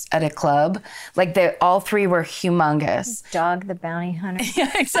bouncers at a club. Like all 3 were humongous. Dog the bounty hunter.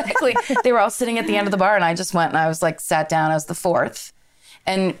 Yeah, exactly. They were all sitting at the end of the bar, and I just went and I was like sat down. I was the 4th.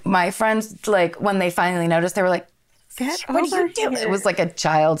 And my friends, like when they finally noticed, they were like, what are you doing? It was like a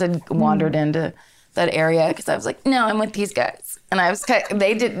child had wandered into that area, because I was like, no, I'm with these guys. And I was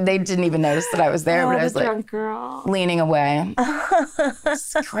they didn't even notice that I was there, but I was like girl. leaning away.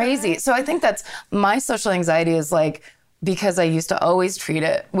 It's crazy. So I think that's my social anxiety, is like, because I used to always treat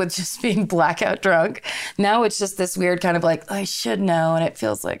it with just being blackout drunk. Now it's just this weird kind of like, I should know, and it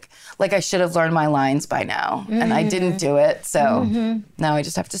feels like I should have learned my lines by now, and I didn't do it. So now I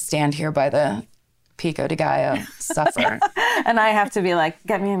just have to stand here by the Pico de Gallo suffer. And I have to be like,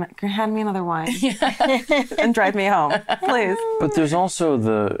 hand me another wine and drive me home, please. But there's also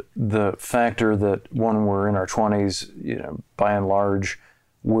the factor that when we're in our 20s, by and large,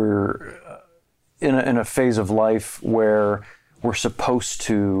 we're in a phase of life where we're supposed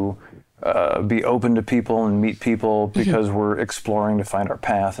to be open to people and meet people because we're exploring to find our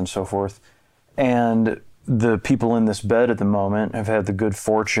path and so forth. And the people in this bed at the moment have had the good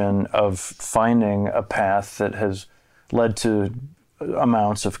fortune of finding a path that has led to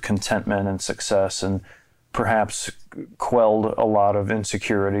amounts of contentment and success, and perhaps quelled a lot of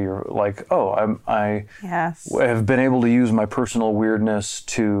insecurity, or like, I Yes. have been able to use my personal weirdness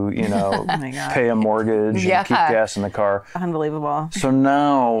to, my God. pay a mortgage and keep gas in the car. Unbelievable. So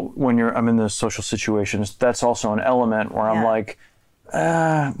now when I'm in those social situations, that's also an element where I'm like,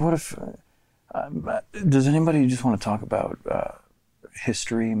 what if, does anybody just want to talk about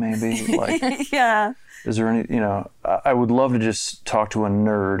history maybe? Like, Yeah. is there any, I would love to just talk to a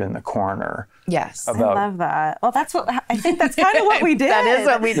nerd in the corner. Yes. I love that. Well, I think that's kind of what we did. That is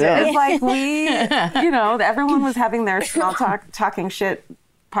what we did. Yeah. It's like everyone was having their small talking shit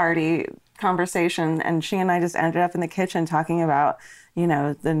party conversation, and she and I just ended up in the kitchen talking about,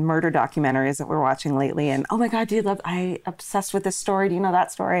 the murder documentaries that we're watching lately. And oh my God, I obsessed with this story. Do you know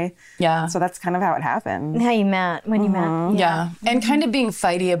that story? Yeah. So that's kind of how it happened. How you met, when you met. Yeah. And kind of being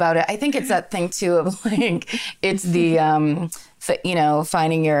fighty about it. I think it's that thing too of like, it's the,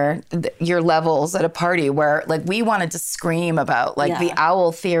 finding your levels at a party where like we wanted to scream about like the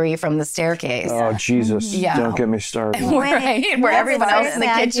owl theory from the staircase. Oh, Jesus. Yeah. Don't get me started. Right. Where everyone else in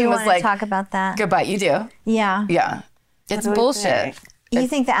the kitchen was like, talk about that. goodbye, you do. Yeah. Yeah. It's do we bullshit. think? You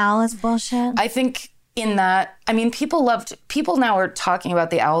think the owl is bullshit? I think in that, people now are talking about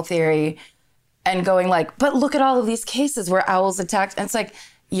the owl theory and going like, but look at all of these cases where owls attacked. And it's like,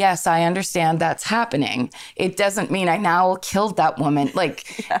 yes, I understand that's happening. It doesn't mean an owl killed that woman. Like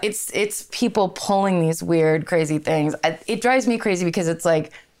it's people pulling these weird, crazy things. It drives me crazy because it's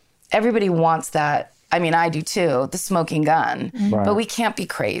like, everybody wants that. I mean, I do too, the smoking gun, but we can't be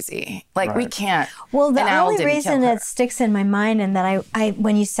crazy. Like we can't. Well, the an owl only didn't reason kill her. it sticks in my mind and that I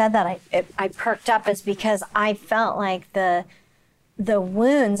when you said that, I perked up is because I felt like the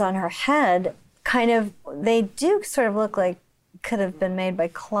wounds on her head they do sort of look like could have been made by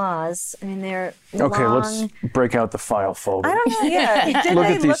claws. I mean, they're Okay, long. let's break out the file folder. I don't know. Yeah. Did Look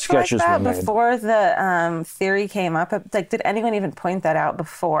they at these look sketches like that we made. before the theory came up? Like, did anyone even point that out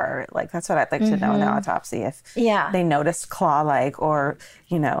before? Like, that's what I'd like to know in the autopsy. If they noticed claw-like or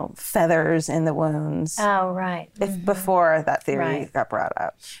feathers in the wounds. Oh, right. If before that theory got brought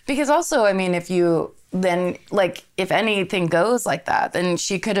up. Because also, I mean, if anything goes like that, then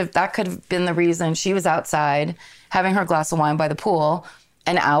that could have been the reason she was outside having her glass of wine by the pool.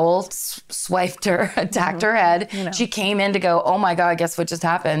 An owl swiped her, attacked her head. She came in to go, oh my God, guess what just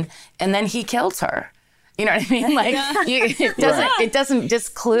happened? And then he killed her. You know what I mean? Like it doesn't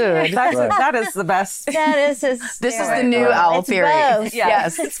disclude. That is the best. That is This is the new owl It's theory. both.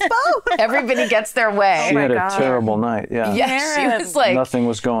 Yes, it's both. Everybody gets their way. She had a God. terrible night. Yeah. Yes, she was like, Nothing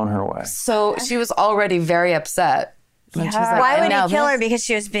was going her way. so she was already very upset. When she was like, Why "And would now he kill this-" her? Because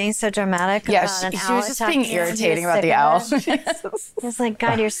she was being so dramatic Yeah, about an she owl was just being attacking her. irritating He was about the sick of owl. it. He was like,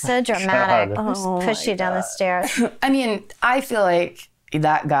 God, you're so dramatic. God. Just push you down the stairs. I mean, I feel like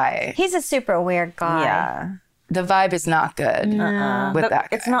that guy, He's a super weird guy. Yeah. the vibe is not good with that guy.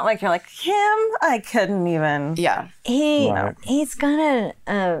 It's not like you're like, him? I couldn't even. Yeah. Right. He's got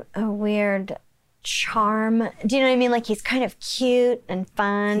a weird charm. Do you know what I mean? Like he's kind of cute and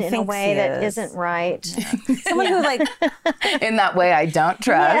fun in a thinks way he that is. isn't right. Someone who like In that way, I don't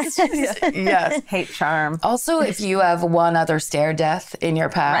trust. Yes. hate charm. Also, if you have one other stare death in your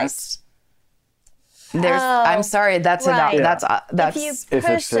past, I'm sorry, that's right. that's If you If it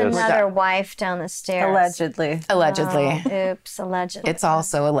pushed fits. another wife down the stairs. Allegedly. allegedly. Oops, allegedly. It's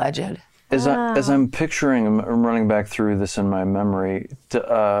also alleged. As I'm picturing, I'm running back through this in my memory.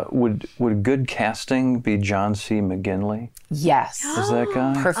 Would good casting be John C. McGinley? Yes. Is that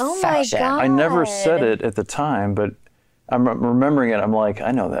guy? Perfection. God. I never said it at the time, but I'm remembering it. I'm like,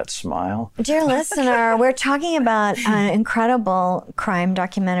 I know that smile. Dear listener, we're talking about an incredible crime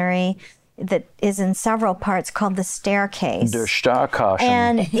documentary that is in several parts called The Staircase. Der Staircase.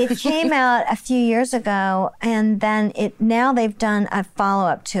 And it came out a few years ago, and then now they've done a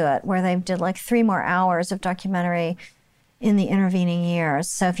follow-up to it where they've did like 3 more hours of documentary in the intervening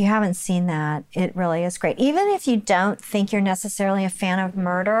years. So if you haven't seen that, it really is great. Even if you don't think you're necessarily a fan of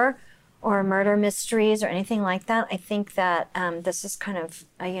murder or murder mysteries or anything like that, I think that this is kind of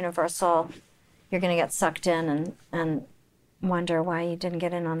a universal, you're going to get sucked in and wonder why you didn't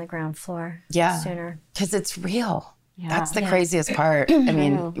get in on the ground floor sooner. Because it's real. That's the craziest part. I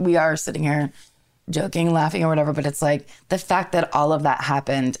mean, we are sitting here joking, laughing or whatever, but it's like the fact that all of that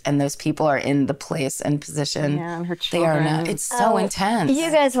happened and those people are in the place and position and her they are children. now. It's so intense. You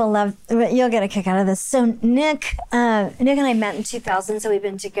guys will love, you'll get a kick out of this. So Nick and I met in 2000, so we've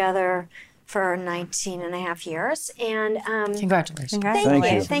been together for 19 and a half years. And Congratulations.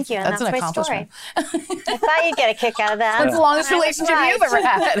 Thank you. And That's an my story. accomplishment. I thought you'd get a kick out of that. That's the longest relationship you've ever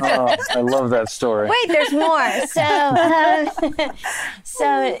had. Oh, I love that story. Wait, there's more.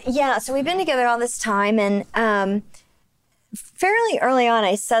 So we've been together all this time, and fairly early on,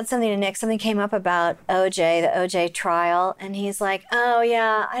 I said something to Nick. Something came up about OJ, the OJ trial, and he's like, "Oh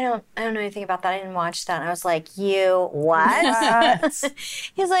yeah, I don't know anything about that. I didn't watch that." And I was like, "You what?"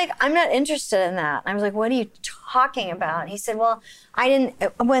 He's like, "I'm not interested in that." And I was like, "What are you talking about?" And he said, "Well, I didn't.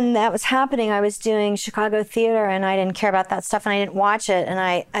 When that was happening, I was doing Chicago theater, and I didn't care about that stuff, and I didn't watch it, and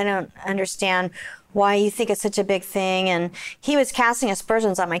I don't understand why you think it's such a big thing." And he was casting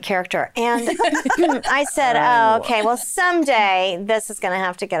aspersions on my character. And I said, "Oh, okay, well, someday this is going to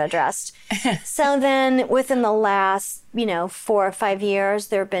have to get addressed." So then within the last, 4 or 5 years,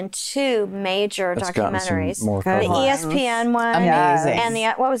 there have been 2 major It's gotten some documentaries. more The coverage. ESPN one. Amazing. And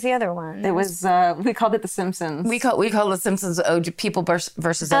what was the other one? It was, we called it The Simpsons. We call The Simpsons OJ, People versus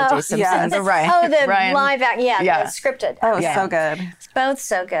OJ Simpson. yes. The Ryan. Oh, the Ryan. live act, Yeah. the scripted. Oh, it was Yeah. so good. Both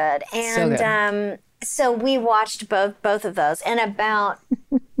so good. And good. so we watched both of those. And about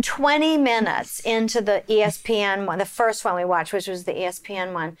 20 minutes into the ESPN one, the first one we watched, which was the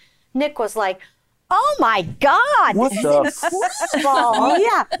ESPN one, Nick was like, "Oh my God, What this the is incredible.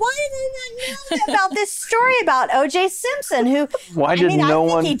 Yeah. Why did I not know about this story about O.J. Simpson, who, Why I did mean, no I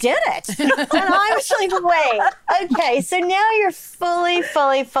think one- he did it." And I was like, wait, okay, so now you're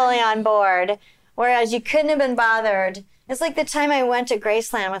fully on board, whereas you couldn't have been bothered. It's like the time I went to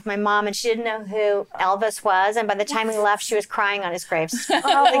Graceland with my mom and she didn't know who Elvis was, and by the time we left, she was crying on his gravestone.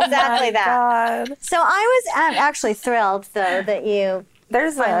 Exactly that. God. So I was actually thrilled, though, that you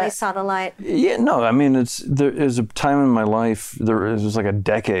There's finally a, saw the light. Yeah, no, I mean, there is a time in my life, it was like a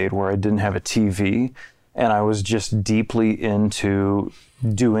decade where I didn't have a TV and I was just deeply into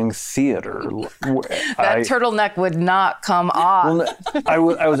doing theater. That turtleneck would not come off. I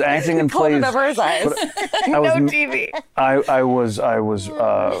was acting in pulled plays. it over his eyes. I was, No TV. I was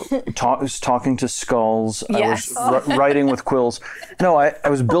talking to skulls. Yes. I was writing with quills. No, I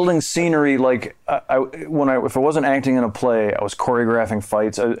was building scenery. Like if I wasn't acting in a play, I was choreographing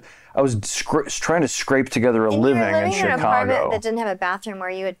fights. I was trying to scrape together a And living you were living in in an apartment Chicago. that didn't have a bathroom where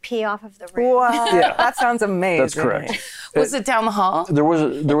you would pee off of the roof. Wow. Yeah. That sounds amazing. That's correct. Was it down the hall? There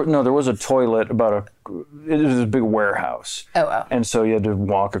was a toilet it was a big warehouse. Oh, wow. And so you had to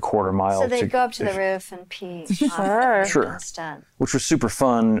walk a quarter mile. So they'd go up to the roof and pee Sure. instead. Which was super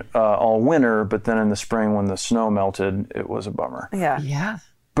fun all winter, but then in the spring when the snow melted, it was a bummer. Yeah. Yeah.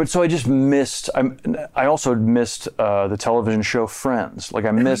 But so I just missed. I also missed the television show Friends. Like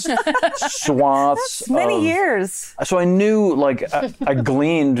I missed swaths. Many of, years. So I knew, like, I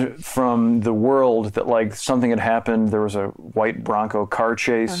gleaned from the world that like something had happened. There was a white Bronco car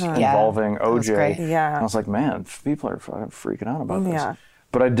chase involving That was OJ. great. Yeah. And I was like, man, people are freaking out about this. Yeah.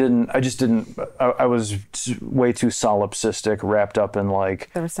 But I just didn't. I was way too solipsistic, wrapped up in like,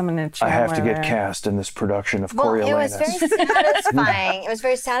 There was someone in I have to Chandler. get cast in this production of Well, it Coriolanus. was very satisfying. It was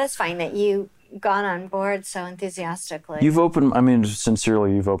very satisfying that you got on board so enthusiastically. You've opened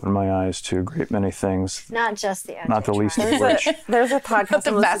my eyes to a great many things, Not just the OJ not the least of trial. which. There's a podcast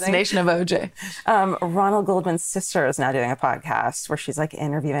The I'm listening. fascination of OJ. Ronald Goldman's sister is now doing a podcast where she's like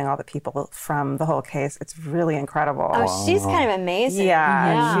interviewing all the people from the whole case. It's really incredible. Oh, she's kind of amazing.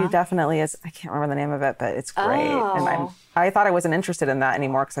 Yeah, she definitely is. I can't remember the name of it, but it's great. And Oh. I thought I wasn't interested in that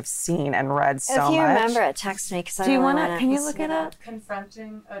anymore because I've seen and read so much. If you remember it, text me because I Do you want want to. to? Can you look it up?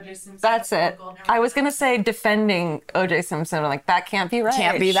 Confronting O.J. Simpson. That's it. I was gonna say defending O.J. Simpson. I'm like, that can't be right.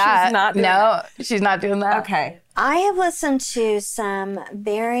 Can't be that. She's not doing no, she's not doing that. that. Okay. I have listened to some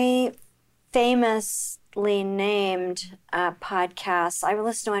very famously named podcasts. I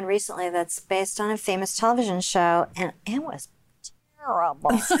listened to one recently that's based on a famous television show, and it was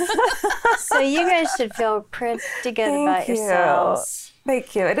terrible. So you guys should feel pretty good about you. yourselves.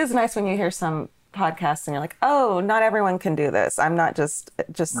 Thank you. It is nice when you hear some podcasts and you're like, oh, not everyone can do this. I'm not just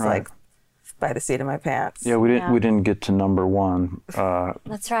like by the seat of my pants. Yeah, we didn't get to number one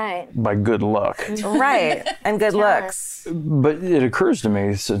That's right. by good luck. Right. And good looks. But it occurs to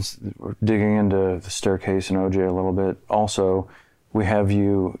me, since we're digging into the staircase and OJ a little bit, also we have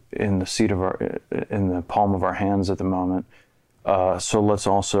you in the palm of our hands at the moment. So let's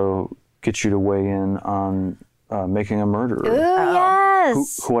also get you to weigh in on Making a Murderer, Ooh,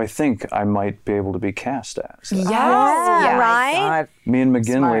 yes. who I think I might be able to be cast as. Yes. Yeah, yes. right? God. Me and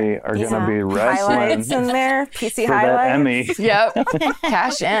McGinley are going to be wrestling Highlights in there. PC for that highlights. Emmy. Yep.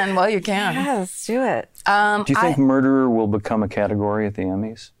 Cash in while you can. Yes, do it. Do you think murderer will become a category at the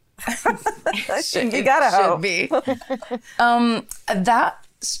Emmys? You gotta Should hope. be.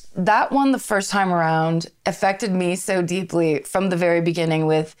 That one the first time around affected me so deeply from the very beginning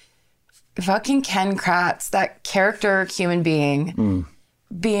with fucking Ken Kratz, that character human being,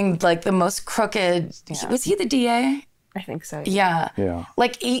 being like the most crooked. Was he the DA? I think so. Yeah. Yeah.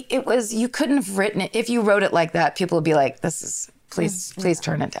 Like it was, you couldn't have written it. If you wrote it like that, people would be like, this is, please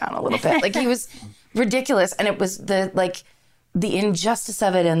turn it down a little bit. Like he was ridiculous. And it was the injustice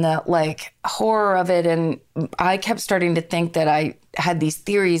of it and the like horror of it. And I kept starting to think that I had these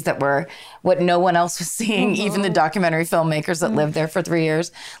theories that were what no one else was seeing, even the documentary filmmakers that lived there for 3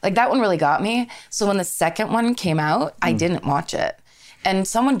 years. Like that one really got me. So when the second one came out, I didn't watch it. And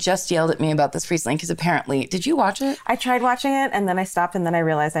someone just yelled at me about this recently because apparently, did you watch it? I tried watching it and then I stopped and then I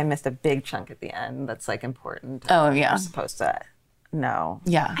realized I missed a big chunk at the end that's like important. Oh, yeah. I'm supposed to know.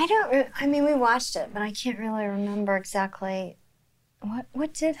 Yeah. I mean, we watched it, but I can't really remember exactly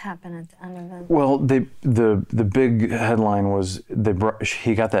what did happen at the end of it. Well, the big headline was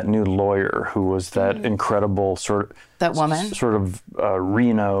he got that new lawyer who was that incredible That woman? sort of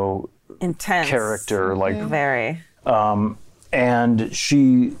Reno Intense. character, like. Very. And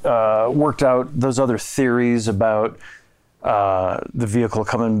she worked out those other theories about the vehicle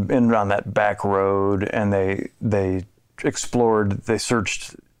coming in on that back road, and they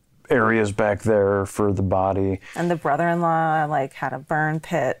searched areas back there for the body. And the brother-in-law like had a burn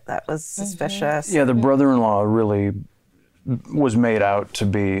pit that was suspicious. Yeah, the brother-in-law really was made out to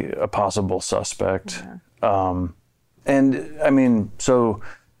be a possible suspect. And I mean, so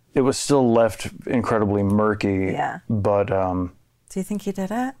it was still left incredibly murky. Yeah. But Do you think he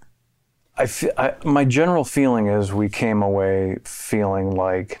did it? my general feeling is we came away feeling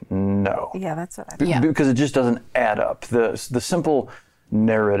like no. Yeah, that's what I think. Yeah. Because it just doesn't add up. The simple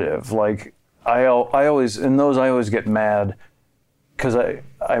narrative, like I always get mad because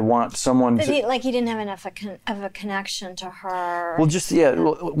I want someone But to. he didn't have enough of a connection to her. Well, just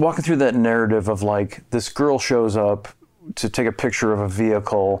walking through that narrative of like this girl shows up to take a picture of a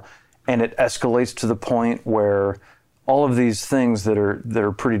vehicle, and it escalates to the point where all of these things that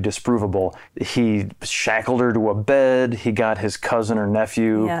are pretty disprovable. He shackled her to a bed. He got his cousin or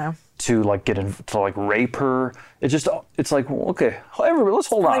nephew to like to like rape her. It's like, well, okay, everybody, let's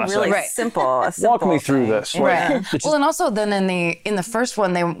hold on a Really second. simple. A simple Walk me through thing. this. Like, Right. it's just- Well, and also then in the first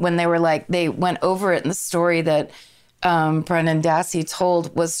one, when they were like, they went over it in the story that Brendan Dassey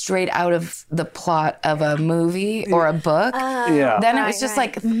told was straight out of the plot of a movie or a book. yeah. Then it was just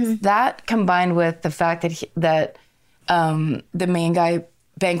like that combined with the fact that the main guy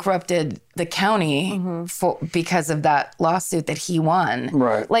bankrupted the county because of that lawsuit that he won.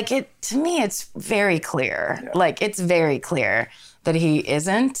 Right. Like to me, it's very clear. Yeah. Like it's very clear that he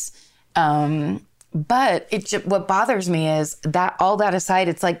isn't. But what bothers me is that all that aside,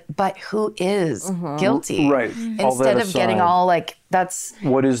 it's like, but who is guilty? Right. All that Instead of getting aside, all like, that's.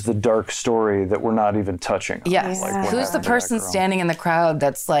 what is the dark story that we're not even touching on? Yes. Like, what Who's the happened to that person girl? standing in the crowd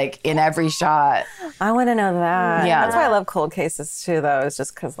that's like in every shot? I want to know that. Yeah. That's why I love cold cases too, though. It's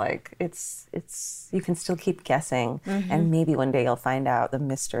just because like it's you can still keep guessing, and maybe one day you'll find out the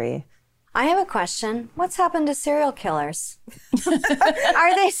mystery. I have a question. What's happened to serial killers?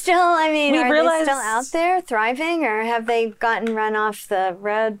 Are they still, are they still out there thriving, or have they gotten run off the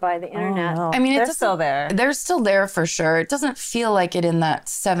road by the internet? No, I mean, they're it's still there. They're still there for sure. It doesn't feel like it in that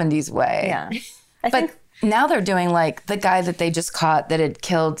 70s way. Yeah. But now they're doing like the guy that they just caught that had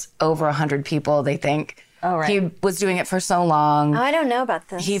killed over 100 people, they think. Oh, right. He was doing it for so long. Oh, I don't know about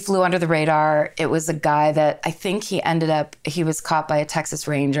this. He flew under the radar. It was a guy that I think he was caught by a Texas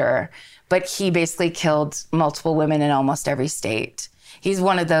Ranger, but he basically killed multiple women in almost every state. He's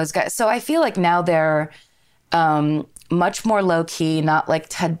one of those guys. So I feel like now they're much more low key, not like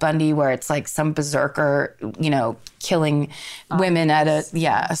Ted Bundy, where it's like some berserker, killing women at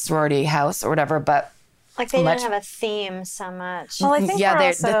a sorority house or whatever. But like they don't have a theme so much. Well, I think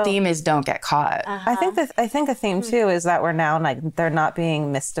the theme is don't get caught. I think a theme too is that we're now like they're not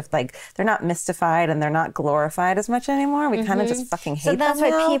being mystified, they're not mystified and they're not glorified as much anymore. We kind of just fucking hate so that's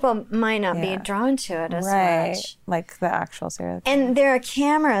them why now. people might not be drawn to it as much. Like the actual serial. And there are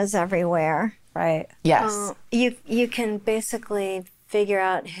cameras everywhere. Right. Yes. You can basically figure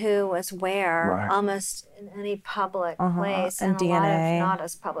out who was where Right. almost in any public place, And and a lot DNA. of not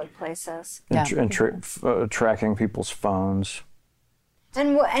as public places. And tracking people's phones.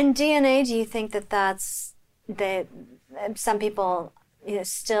 And DNA, do you think that that's some people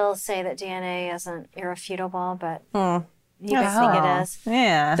still say that DNA isn't irrefutable, but you guys think it is.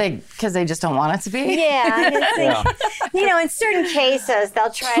 Yeah. Because they just don't want it to be? Yeah, I think, in certain cases,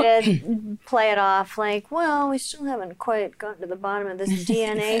 they'll try to play it off like, well, we still haven't quite gotten to the bottom of this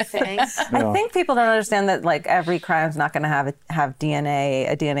DNA thing. I think people don't understand that like every crime's not going to have a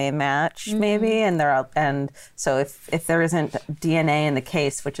DNA match maybe, and so if there isn't DNA in the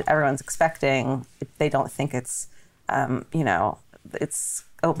case, which everyone's expecting, they don't think it's it's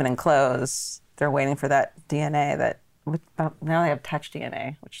open and closed. They're waiting for that DNA that. Now they have touch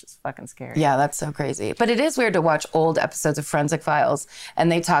DNA, which is fucking scary. Yeah, that's so crazy. But it is weird to watch old episodes of Forensic Files,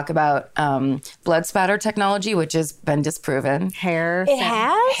 and they talk about blood spatter technology, which has been disproven. Hair. It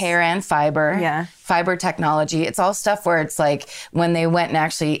has? Hair and fiber. Yeah. Fiber technology. It's all stuff where it's like when they went and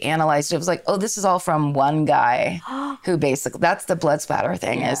actually analyzed it, it was like, oh, this is all from one guy who basically, that's the blood spatter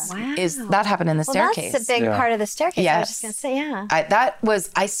thing is that happened in the staircase. That's a big part of the staircase. Yes. I was just going to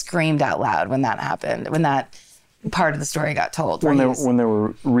say, I screamed out loud when that happened, when that part of the story got told. When they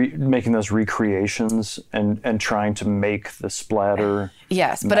were making those recreations and trying to make the splatter.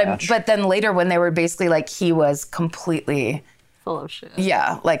 Yes, match. but then later when they were basically like he was completely Full of shit.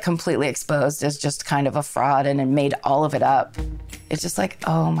 Yeah, like completely exposed as just kind of a fraud and it made all of it up. It's just like,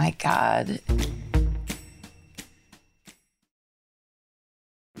 oh my God.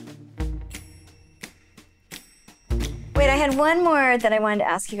 Wait, I had one more that I wanted to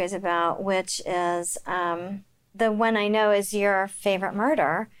ask you guys about, which is the one I know is your favorite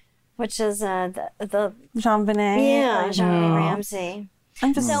murder, which is the JonBenet. Yeah, Jean Ramsey.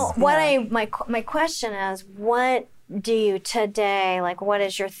 I'm just So my question is, what do you today, like, what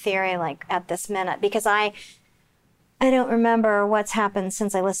is your theory like at this minute? Because I don't remember what's happened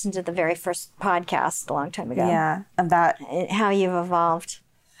since I listened to the very first podcast a long time ago. Yeah, about How you've evolved,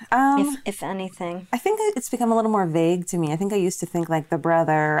 if anything. I think it's become a little more vague to me. I think I used to think like the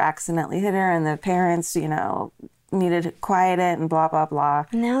brother accidentally hit her and the parents, needed to quiet it and blah, blah, blah.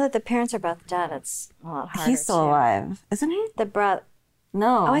 Now that the parents are both dead, it's a lot harder. He's still alive, isn't he? The brother.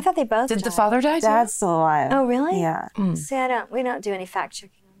 No. Oh, I thought they both Did died. the father die too? Dad's still alive. Oh, really? Yeah. See, we don't do any fact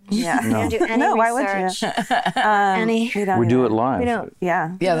checking. Yeah. We don't do any No, why would research. you? Any. We do it live. We don't.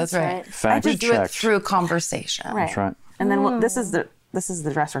 Yeah. Yeah, that's right. Fact We do it checked. through conversation. Right. That's right. And then this is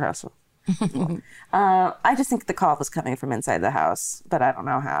the dress rehearsal. I just think the call was coming from inside the house, but I don't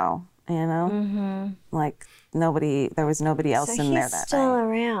know how. Like there was nobody else So in there he's that still night.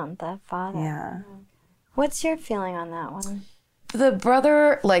 around, the father. Yeah. What's your feeling on that one? The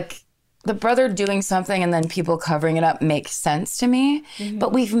brother doing something and then people covering it up makes sense to me.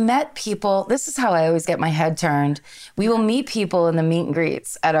 But we've met people, this is how I always get my head turned. We will meet people in the meet and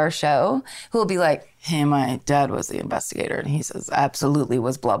greets at our show who will be like, hey, my dad was the investigator. And he says, absolutely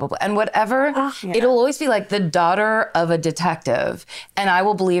was blah, blah, blah. And whatever, it'll always be like the daughter of a detective. And I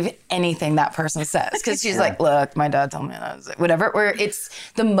will believe anything that person says. Because she's like, look, my dad told me that. Whatever, where it's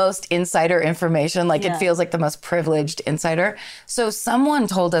the most insider information. Like it feels like the most privileged insider. So someone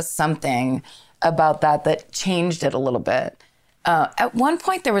told us something about that changed it a little bit. At one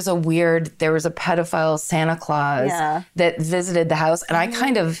point, there was a pedophile Santa Claus that visited the house.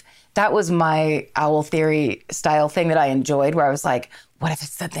 And that was my owl theory style thing that I enjoyed, where I was like, what if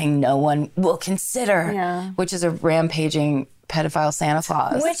it's the thing no one will consider, which is a rampaging pedophile Santa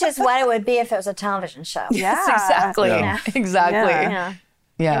Claus. Which is what it would be if it was a television show. Yeah. Exactly. Yeah. Exactly.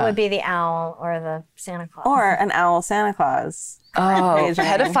 Yeah. It would be the owl or the Santa Claus. Or an owl Santa Claus. Oh,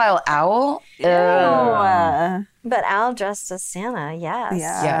 pedophile owl? But owl dressed as Santa, yes.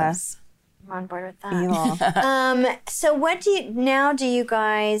 Yeah. Yes. I'm on board with that. Evil. So what do you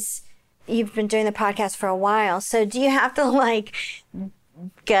guys, you've been doing the podcast for a while, so do you have to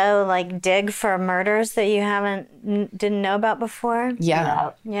go dig for murders that you didn't know about before?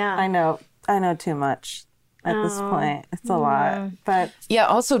 Yeah. Yeah. I know too much at this point. It's a lot. But Yeah,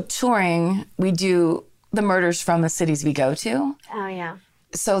 also touring, we do the murders from the cities we go to. Oh, yeah.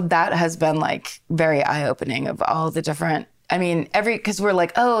 So that has been very eye-opening of all the different, because we're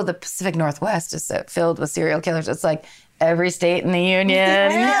like, oh, the Pacific Northwest is so filled with serial killers. It's like every state in the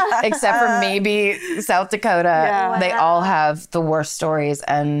union, except for maybe South Dakota. They all have the worst stories.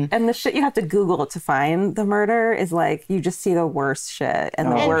 And the shit you have to Google to find the murder is you just see the worst shit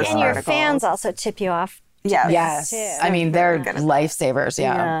and the worst And your articles. fans also tip you off. yes, too. they're lifesavers,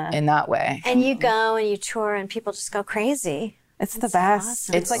 in that way. And you go and you tour and people just go crazy. It's the best.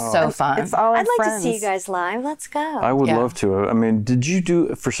 awesome. It's so fun. It's all I'd like friends. to see you guys live. Let's go. I would love to. Did you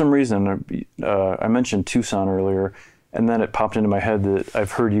do, for some reason, I mentioned Tucson earlier, and then it popped into my head that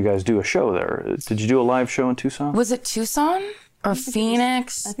I've heard you guys do a show there. Did you do a live show in Tucson? Was it Tucson? or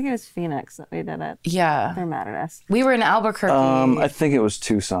Phoenix. I think it was Phoenix that we did it. Yeah. They're mad at us. We were in Albuquerque. I think it was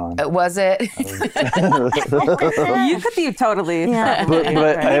Tucson. Was it? You could be totally. Yeah. But I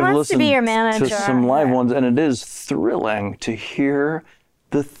have wants to listened be your manager. to some live ones, and it is thrilling to hear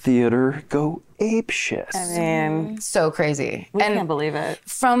the theater go apeshit. I mean, So crazy. we And can't believe it.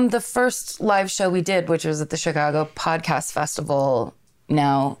 from the first live show we did, which was at the Chicago Podcast Festival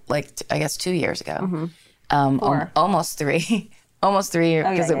now, like, I guess 2 years ago. Almost 3. Almost 3 years,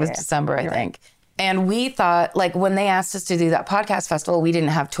 because it was December, I think. And we thought, like, when they asked us to do that podcast festival, we didn't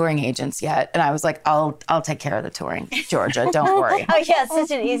have touring agents yet. And I was like, I'll take care of the touring, Georgia. Don't worry. Oh yeah, it's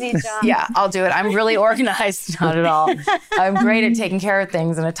such an easy job. Yeah, I'll do it. I'm really organized. Not at all. I'm great at taking care of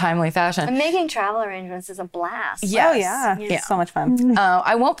things in a timely fashion. And making travel arrangements is a blast. Yes. Oh yeah. It's so much fun.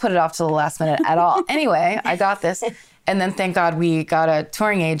 I won't put it off till the last minute at all. Anyway, I got this. And then thank God we got a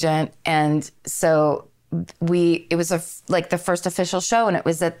touring agent. And so it was like the first official show, and it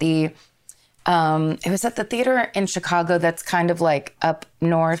was at the theater in Chicago that's kind of like up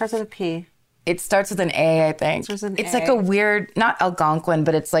north. Starts with a P. It starts with an A, I think. Starts with an It's A. like a weird, not Algonquin,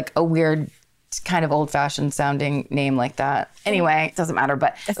 but it's like a weird kind of old-fashioned sounding name like that. Anyway, it doesn't matter,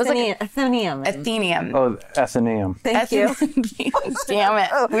 but it was like Athenaeum. Athenaeum. Oh, Athenaeum. Thank you. Damn it.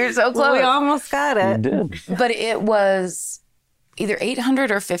 We were so close. We almost got You it. did. But it was either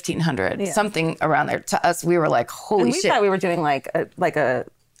 800 or 1500, something around there. To us, we were like, holy We shit. thought we were doing like a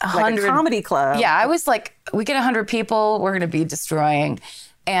 100 comedy club. Yeah, I was like, we get 100 people, we're going to be destroying.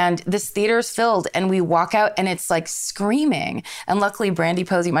 And this theater's filled, and we walk out, and it's like screaming. And luckily, Brandy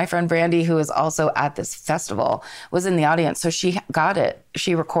Posey, my friend Brandy, who is also at this festival, was in the audience. So she got it.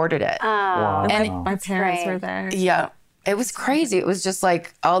 She recorded it. Wow. And My parents great. were there. yeah, it was crazy. It was just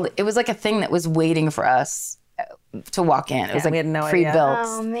like it was like a thing that was waiting for us to walk in. It was like we had no idea. pre-built.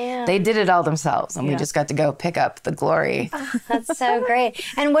 Oh man, They did it all themselves, and we just got to go pick up the glory. that's so great.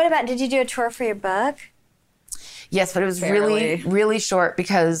 And what about? Did you do a tour for your book? Yes, but it was Barely. really, really short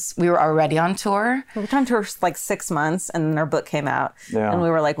because we were already on tour. We were on tour for like 6 months, and then our book came out. Yeah. And we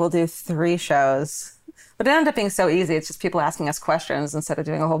were like, we'll do 3 shows. But it ended up being so easy. It's just people asking us questions instead of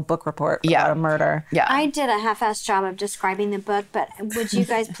doing a whole book report about a murder. Yeah. I did a half-assed job of describing the book, but would you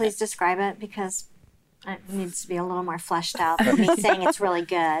guys please describe it, because it needs to be a little more fleshed out than me saying it's really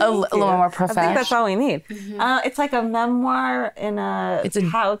good. a little more I think that's professional. all we need. It's like a memoir in a It's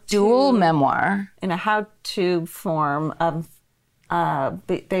a dual memoir. in a how-to form of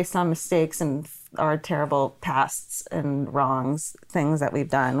based on mistakes and our terrible pasts and wrongs, things that we've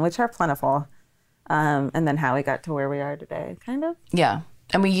done, which are plentiful, and then how we got to where we are today, kind of. Yeah.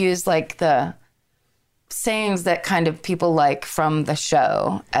 And we used like the sayings that kind of people like from the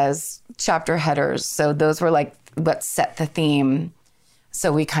show as chapter headers. So those were like what set the theme.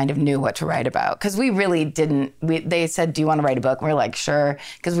 So we kind of knew what to write about, because we really didn't. They said, "Do you want to write a book?" And we're like, "Sure,"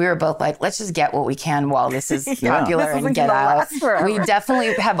 because we were both like, "Let's just get what we can while this is popular This and isn't get gonna out." last forever. We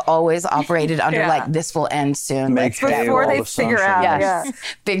definitely have always operated under like, "This will end soon." Make hay Before while they the sun figure out, shines. Yes,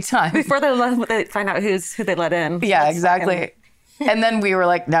 big time. Before they find out who they let in. Yeah, Let's exactly. And then we were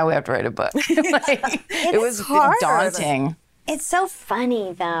like, now we have to write a book. Like, it was hard. daunting. It's so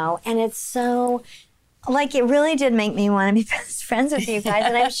funny though, and it's so like it really did make me want to be best friends with you guys,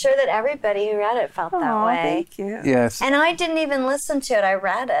 and I'm sure that everybody who read it felt that Aw, way. thank you. Yes. And I didn't even listen to it; I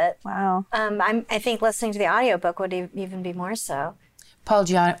read it. Wow. I think listening to the audiobook would even be more so. Paul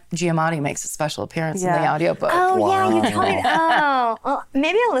Giamatti makes a special appearance in the Yeah. audiobook. Oh yeah, you told me. Oh, well,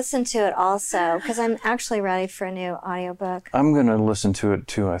 maybe I'll listen to it also because I'm actually ready for a new audiobook. I'm going to listen to it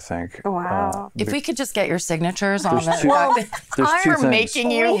too, I think. Wow. If we could just get your signatures on There's it. two- there's two We're things. making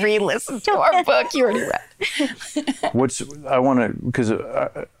you re-listen to our book you already read. What's I want to, because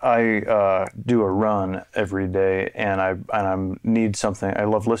I do a run every day, and I need something. I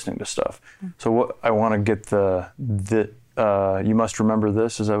love listening to stuff. So what I want to get the You Must Remember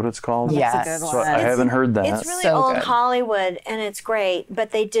This. Is that what it's called? Yes. That's a good So one. I haven't heard that, It's really So old good. Hollywood, and it's great.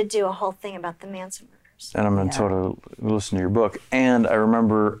 But they did do a whole thing about the Manson murders. and I'm going to totally listen to your book. And I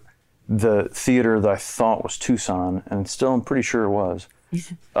remember the theater that I thought was Tucson, and still I'm pretty sure it was.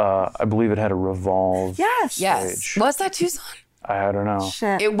 I believe it had a Revolve Yes. Yes. stage. Was that Tucson? I don't know.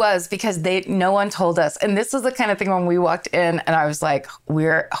 Shit. It was, because no one told us. And this was the kind of thing when we walked in and I was like,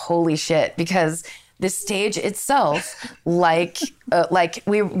 holy shit, because the stage itself, we're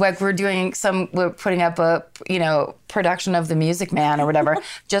putting up a, production of The Music Man or whatever,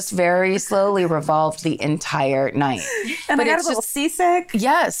 just very slowly revolved the entire night. And But I got it's a little just- seasick.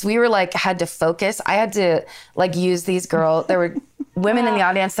 Yes, we were had to focus. I had to use these girls. There were women in the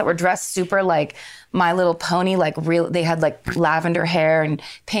audience that were dressed super like My Little Pony, they had lavender hair and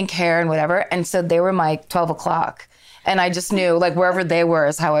pink hair and whatever. And so they were my 12 o'clock. And I just knew like wherever they were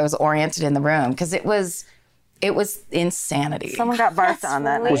is how I was oriented in the room because it was insanity. Someone got barfed on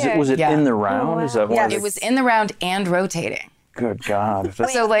that night. Was it Yeah. in the round? Is that why? Yes. It was in the round and rotating. Good God.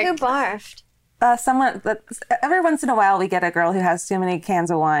 That's, So like Who barfed? Someone that every once in a while we get a girl who has too many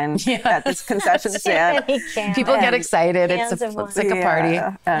cans of wine at this concession stand. people get excited. Cans It's of wine. like a party.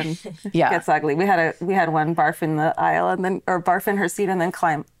 And Yeah. it gets ugly. We had one barf in the aisle and then or barf in her seat and then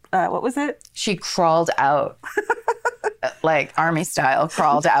climb. What was it? She crawled out, like army style,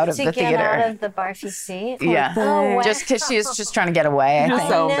 crawled out of To the get theater. out of the barfy seat? Yeah. Oh, wow. Just because she was just trying to get away, I think.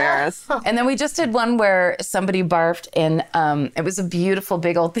 So embarrassed. And then we just did one where somebody barfed in, it was a beautiful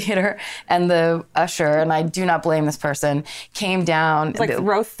big old theater, and the usher, and I do not blame this person, came down. Like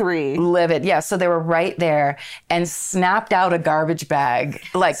row 3. Livid. Yeah. So they were right there and snapped out a garbage bag,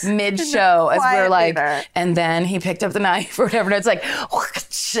 like mid-show as we were quiet like, theater. and then he picked up the knife or whatever. And it's like,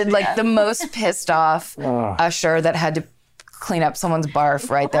 like the most pissed off usher that had to clean up someone's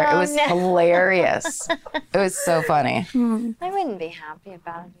barf right there. It was hilarious. It was so funny. I wouldn't be happy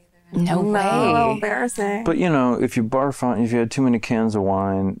about it either. No Oh, way. embarrassing. but you know, if you had too many cans of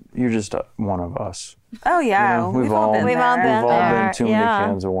wine, you're just one of us. Oh yeah, You know, we've all been We've there. all been We've all there. been too many Yeah.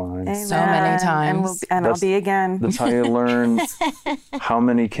 cans of wine. So many Amen. times. And I'll That's- be again. That's how you learn how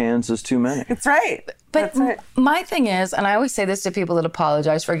many cans is too many. That's right. But That's it. my thing is, and I always say this to people that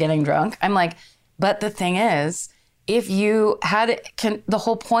apologize for getting drunk, I'm like, but the thing is, if you the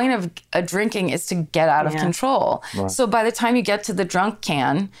whole point of drinking is to get out of control. So by the time you get to the drunk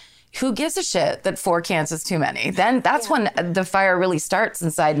can, who gives a shit that 4 cans is too many? Then that's when the fire really starts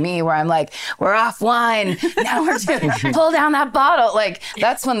inside me where I'm like, we're off wine. Now we're doing, pull down that bottle. Like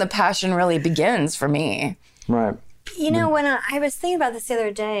that's when the passion really begins for me. Right. You know, when I was thinking about this the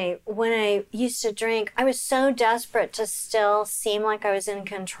other day, when I used to drink, I was so desperate to still seem like I was in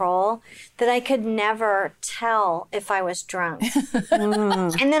control that I could never tell if I was drunk.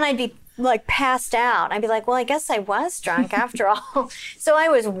 And then I'd be like passed out. I'd be like, well, I guess I was drunk after all. So I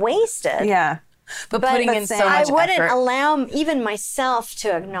was wasted. Yeah. But putting in so I much wouldn't effort. allow even myself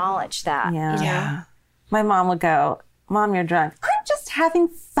to acknowledge that. Yeah. You know? Yeah. My mom would go, Mom, you're drunk. I'm just having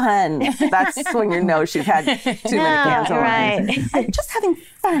fun. That's when you know she's had too many cans of wine. Right. I'm just having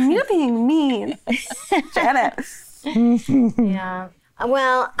fun. You're being mean. Janet. Yeah.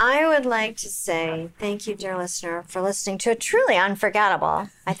 Well, I would like to say thank you, dear listener, for listening to a truly unforgettable,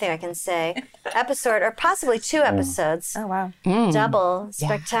 I think I can say, episode, or possibly 2 episodes. Oh, wow. Double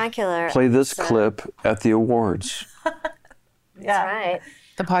spectacular. Play this episode. clip at the awards. That's right.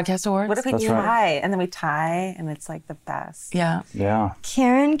 The podcast awards? What if we That's tie? right. And then we tie, and it's like the best. Yeah. Yeah.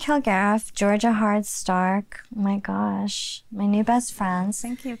 Karen Kilgariff, Georgia Hard Stark. Oh my gosh, my new best friends.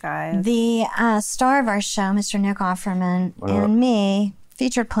 Thank you, guys. The star of our show, Mr. Nick Offerman, and me,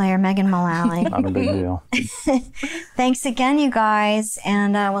 featured player Megan Mullally. Not a big deal. Thanks again, you guys,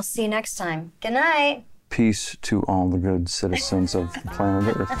 and we'll see you next time. Good night. Peace to all the good citizens of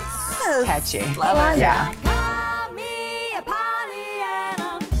planet Earth. Catchy. Yeah.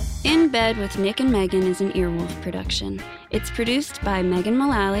 In Bed with Nick and Megan is an Earwolf production. It's produced by Megan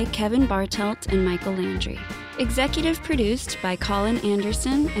Mullally, Kevin Bartelt, and Michael Landry. Executive produced by Colin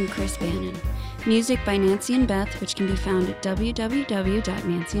Anderson and Chris Bannon. Music by Nancy and Beth, which can be found at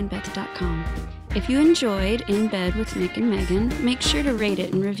www.nancyandbeth.com. If you enjoyed In Bed with Nick and Megan, make sure to rate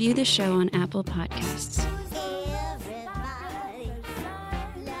it and review the show on Apple Podcasts.